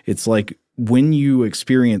behavior. It's like when you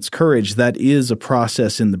experience courage, that is a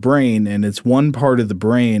process in the brain, and it's one part of the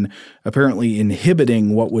brain apparently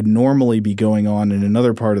inhibiting what would normally be going on in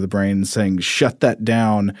another part of the brain, saying, shut that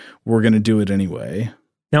down, we're going to do it anyway.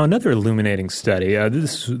 Now, another illuminating study,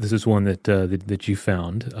 this is one that you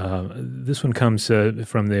found. This one comes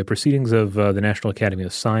from the Proceedings of the National Academy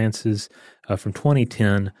of Sciences from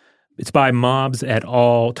 2010. It's by Mobbs et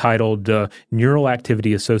al., titled Neural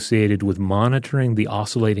Activity Associated with Monitoring the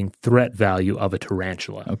Oscillating Threat Value of a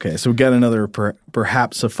Tarantula. Okay, so we got another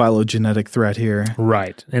perhaps a phylogenetic threat here.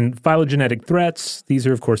 Right. And phylogenetic threats, these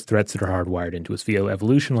are, of course, threats that are hardwired into us via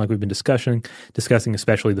evolution, like we've been discussing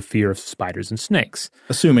especially the fear of spiders and snakes.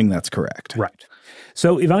 Assuming that's correct. Right.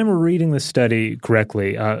 So if I'm reading this study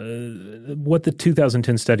correctly, what the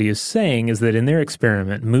 2010 study is saying is that in their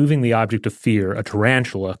experiment, moving the object of fear, a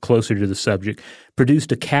tarantula, closer to the subject,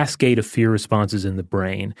 produced a cascade of fear responses in the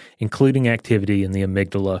brain, including activity in the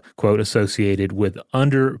amygdala, quote, associated with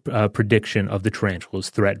prediction of the tarantula's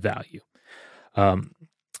threat value.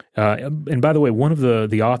 And by the way, one of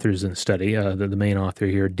the authors in the study, the main author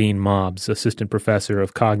here, Dean Mobbs, assistant professor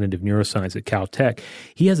of cognitive neuroscience at Caltech,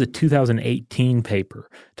 he has a 2018 paper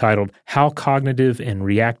titled How Cognitive and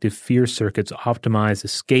Reactive Fear Circuits Optimize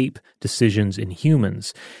Escape Decisions in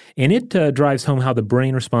Humans. And it drives home how the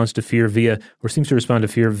brain responds to fear seems to respond to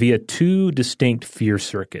fear via two distinct fear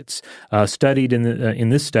circuits, studied in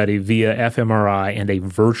this study via fMRI and a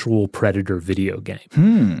virtual predator video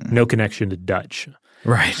game. No connection to Dutch.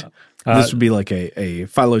 Right. This would be like a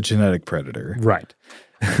phylogenetic predator. Right.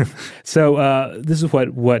 So this is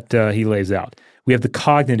what he lays out. We have the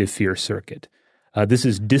cognitive fear circuit. This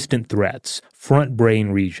is distant threats, front brain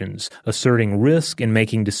regions, asserting risk and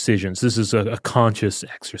making decisions. This is a conscious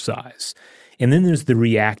exercise. And then there's the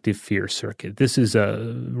reactive fear circuit. This is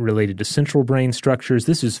related to central brain structures.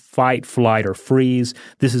 This is fight, flight, or freeze.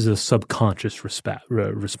 This is a subconscious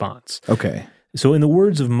response. Okay. So in the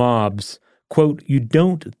words of Mobbs, quote, you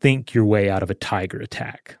don't think your way out of a tiger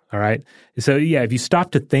attack, all right? So, yeah, if you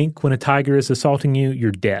stop to think when a tiger is assaulting you,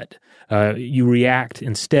 you're dead. You react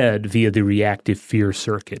instead via the reactive fear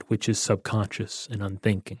circuit, which is subconscious and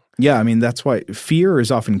unthinking. Yeah, I mean, that's why fear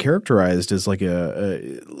is often characterized as like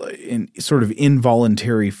a sort of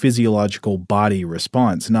involuntary physiological body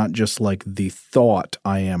response, not just like the thought,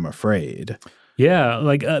 I am afraid. Yeah,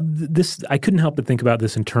 like this, I couldn't help but think about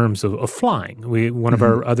this in terms of flying. One of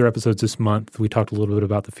our other episodes this month, we talked a little bit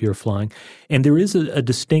about the fear of flying, and there is a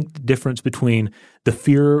distinct difference between the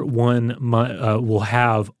fear one will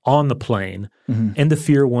have on the plane and the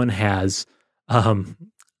fear one has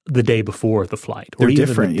the day before the flight, or They're even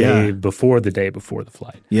different, the day before the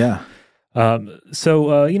flight. Yeah. So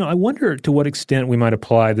I wonder to what extent we might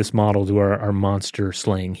apply this model to our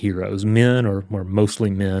monster-slaying heroes, men or mostly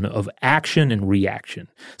men of action and reaction.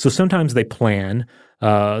 So sometimes they plan,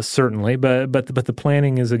 certainly, but the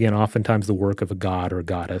planning is, again, oftentimes the work of a god or a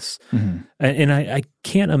goddess. And I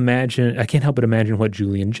can't help but imagine what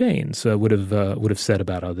Julian Jaynes would have said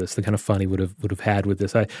about all this, the kind of fun he would have had with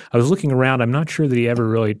this. I was looking around. I'm not sure that he ever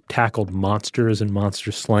really tackled monsters and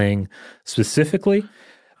monster slaying specifically.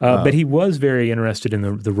 But he was very interested in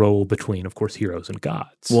the role between, of course, heroes and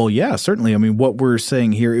gods. Well, yeah, certainly. I mean, what we're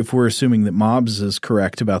saying here, if we're assuming that Mobbs is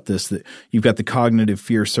correct about this, that you've got the cognitive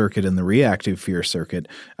fear circuit and the reactive fear circuit,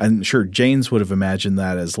 I'm sure Jaynes would have imagined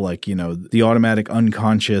that as like, you know, the automatic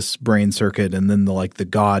unconscious brain circuit and then the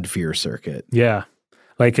God fear circuit. Yeah.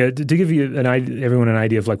 Like to give you everyone an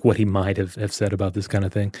idea of like what he might have said about this kind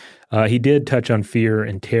of thing, he did touch on fear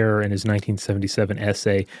and terror in his 1977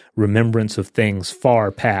 essay, Remembrance of Things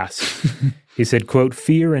Far Past. He said, quote,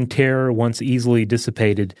 fear and terror, once easily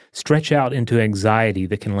dissipated, stretch out into anxiety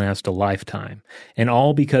that can last a lifetime. And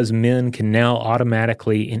all because men can now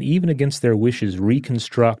automatically and even against their wishes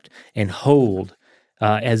reconstruct and hold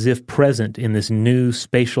as if present in this new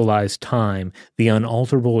spatialized time, the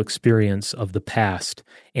unalterable experience of the past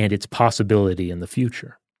and its possibility in the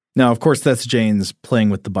future. Now, of course, that's Jaynes playing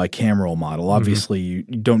with the bicameral model. Obviously, you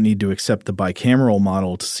don't need to accept the bicameral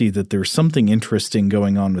model to see that there's something interesting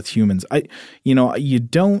going on with humans. You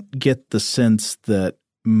don't get the sense that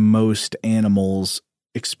most animals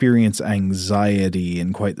experience anxiety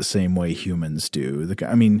in quite the same way humans do.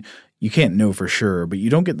 you can't know for sure, but you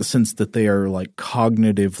don't get the sense that they are like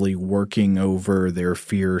cognitively working over their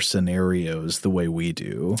fear scenarios the way we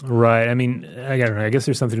do. Right. I mean, I don't know. I guess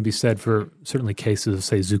there's something to be said for certainly cases of,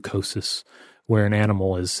 say, zoochosis, where an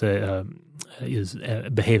animal is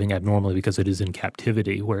behaving abnormally because it is in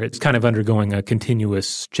captivity, where it's kind of undergoing a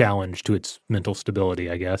continuous challenge to its mental stability,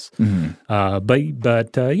 I guess.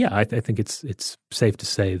 Mm-hmm. Yeah, I think it's safe to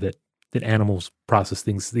say that animals process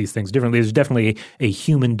these things differently. There's definitely a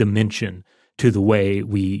human dimension to the way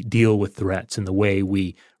we deal with threats and the way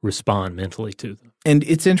we respond mentally to them. And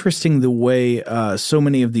it's interesting the way so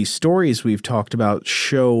many of these stories we've talked about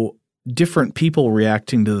show different people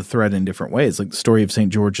reacting to the threat in different ways, like the story of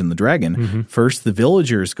St. George and the Dragon. Mm-hmm. First, the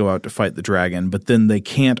villagers go out to fight the dragon, but then they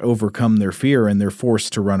can't overcome their fear and they're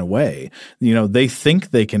forced to run away. You know, they think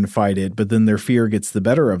they can fight it, but then their fear gets the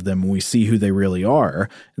better of them and we see who they really are,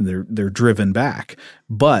 and they're driven back.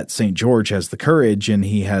 But St. George has the courage and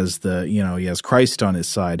he has he has Christ on his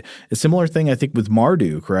side. A similar thing, I think, with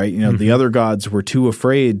Marduk, right? You know, the other gods were too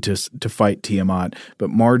afraid to fight Tiamat, but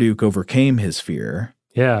Marduk overcame his fear.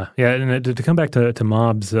 Yeah. And to come back to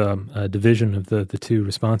Mob's division of the two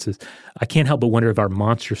responses, I can't help but wonder if our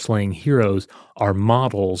monster-slaying heroes are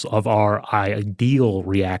models of our ideal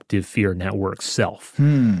reactive fear network self.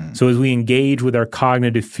 So as we engage with our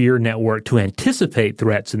cognitive fear network to anticipate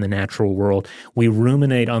threats in the natural world, we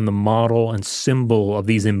ruminate on the model and symbol of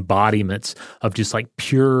these embodiments of just like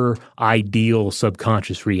pure ideal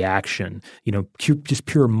subconscious reaction, you know, just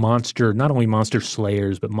pure monster, not only monster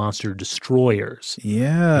slayers, but monster destroyers. Yeah.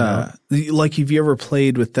 Like, have you ever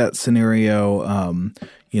played with that scenario,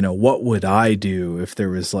 what would I do if there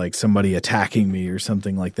was like somebody attacking me or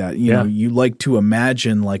something like that? You know, you like to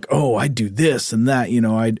imagine like, oh, I'd do this and that,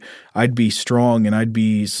 I'd be strong and I'd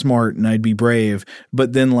be smart and I'd be brave.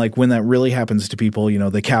 But then like when that really happens to people,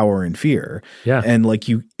 they cower in fear. Yeah. And like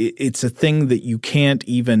it's a thing that you can't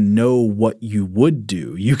even know what you would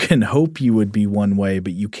do. You can hope you would be one way,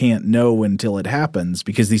 but you can't know until it happens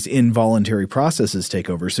because these involuntary processes take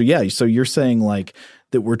over. So yeah, so you're saying like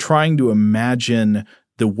that we're trying to imagine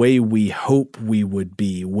the way we hope we would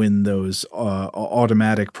be when those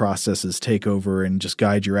automatic processes take over and just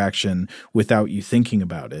guide your action without you thinking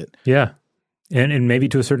about it. Yeah. And maybe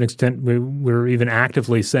to a certain extent, we're even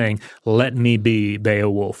actively saying, let me be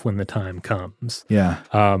Beowulf when the time comes. Yeah.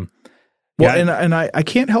 And I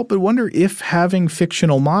can't help but wonder if having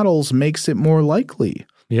fictional models makes it more likely.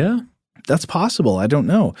 Yeah. That's possible. I don't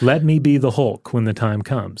know. Let me be the Hulk when the time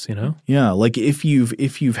comes, Yeah, like if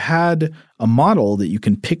you've had a model that you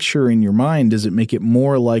can picture in your mind, does it make it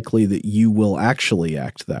more likely that you will actually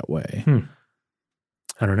act that way?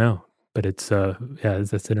 I don't know, but it's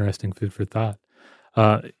that's interesting food for thought.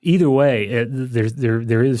 Either way,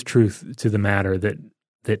 there is truth to the matter that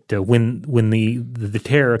when the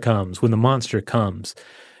terror comes, when the monster comes,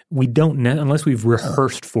 we don't unless we've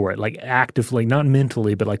rehearsed for it, like actively, not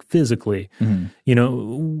mentally, but like physically.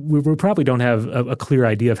 Mm-hmm. We probably don't have a clear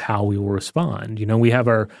idea of how we will respond. We have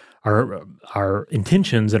our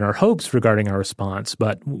intentions and our hopes regarding our response,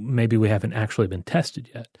 but maybe we haven't actually been tested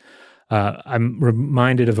yet. I'm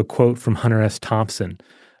reminded of a quote from Hunter S. Thompson,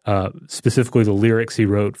 specifically the lyrics he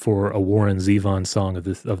wrote for a Warren Zevon song of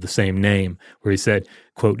the same name, where he said,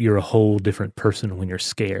 quote, "You're a whole different person when you're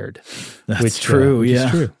scared." That's true. Which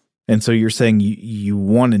is true. And so you're saying you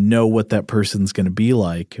want to know what that person's going to be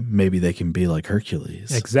like. Maybe they can be like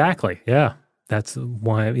Hercules. Exactly. Yeah. That's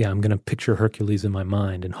why, I'm going to picture Hercules in my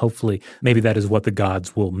mind, and hopefully maybe that is what the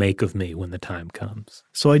gods will make of me when the time comes.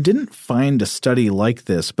 So I didn't find a study like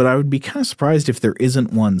this, but I would be kind of surprised if there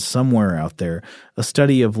isn't one somewhere out there, a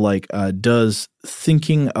study of like, does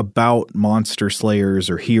thinking about monster slayers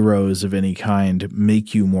or heroes of any kind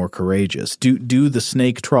make you more courageous? Do the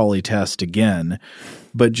snake trolley test again,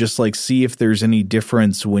 but just like see if there's any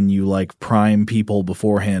difference when you like prime people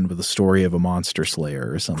beforehand with a story of a monster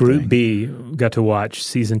slayer or something. Group B got to watch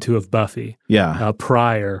season 2 of Buffy. Yeah.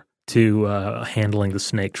 Prior to handling the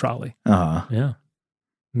snake trolley. Uh-huh. Yeah.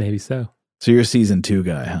 Maybe so. So you're a season 2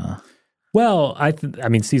 guy, huh? Well, I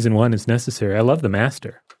mean, season 1 is necessary. I love the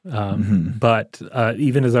Master. But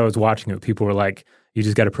even as I was watching it, people were like, you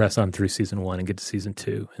just got to press on through season 1 and get to season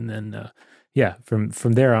 2. And then,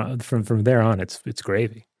 from there on, it's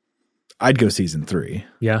gravy. I'd go season 3.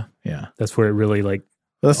 Yeah. Yeah. That's where it really like,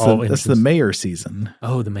 that's the Mayor season.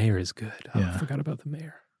 Oh, the Mayor is good. Oh, yeah. I forgot about the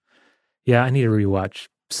Mayor. Yeah, I need to rewatch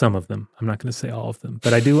some of them. I'm not going to say all of them,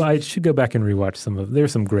 but I should go back and rewatch some of them.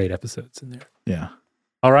 There's some great episodes in there. Yeah.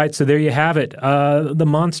 All right, so there you have it. The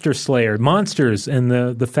Monster Slayer, monsters and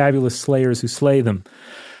the fabulous slayers who slay them.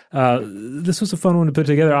 This was a fun one to put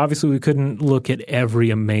together. Obviously, we couldn't look at every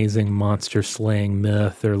amazing monster slaying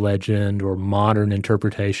myth or legend or modern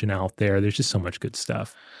interpretation out there. There's just so much good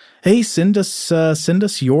stuff. Hey, send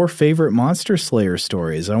us your favorite Monster Slayer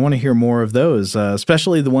stories. I want to hear more of those,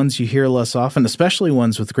 especially the ones you hear less often, especially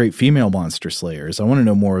ones with great female Monster Slayers. I want to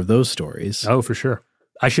know more of those stories. Oh, for sure.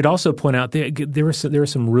 I should also point out there are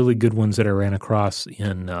some really good ones that I ran across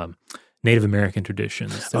in Native American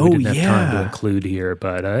traditions that we didn't have time to include here.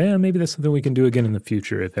 But maybe that's something we can do again in the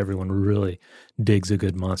future if everyone really digs a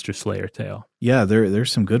good Monster Slayer tale. Yeah,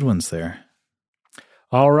 there's some good ones there.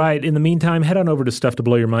 All right. In the meantime, head on over to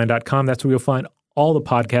stufftoblowyourmind.com. That's where you'll find all the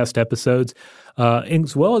podcast episodes,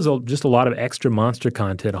 as well as just a lot of extra monster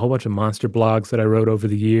content, a whole bunch of monster blogs that I wrote over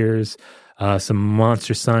the years, some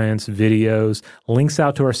monster science videos, links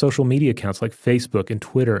out to our social media accounts like Facebook and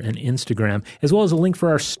Twitter and Instagram, as well as a link for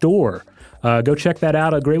our store. Go check that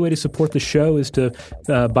out. A great way to support the show is to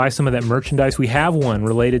buy some of that merchandise. We have one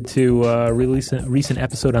related to a recent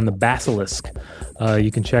episode on the basilisk.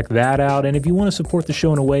 You can check that out. And if you want to support the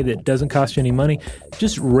show in a way that doesn't cost you any money,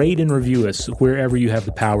 just rate and review us wherever you have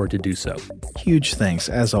the power to do so. Huge thanks,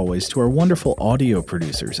 as always, to our wonderful audio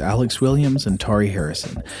producers, Alex Williams and Tari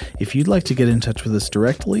Harrison. If you'd like to get in touch with us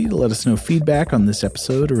directly, to let us know feedback on this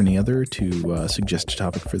episode or any other, to suggest a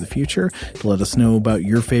topic for the future, to let us know about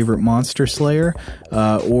your favorite Monster Slayer,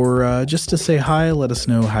 or just to say hi, let us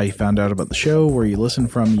know how you found out about the show, where you listen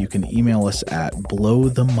from, you can email us at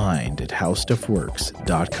blowthemind@howstuffworks.com.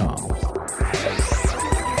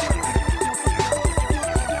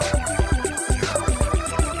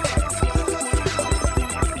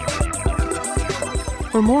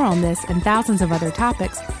 For more on this and thousands of other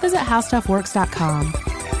topics, visit howstuffworks.com.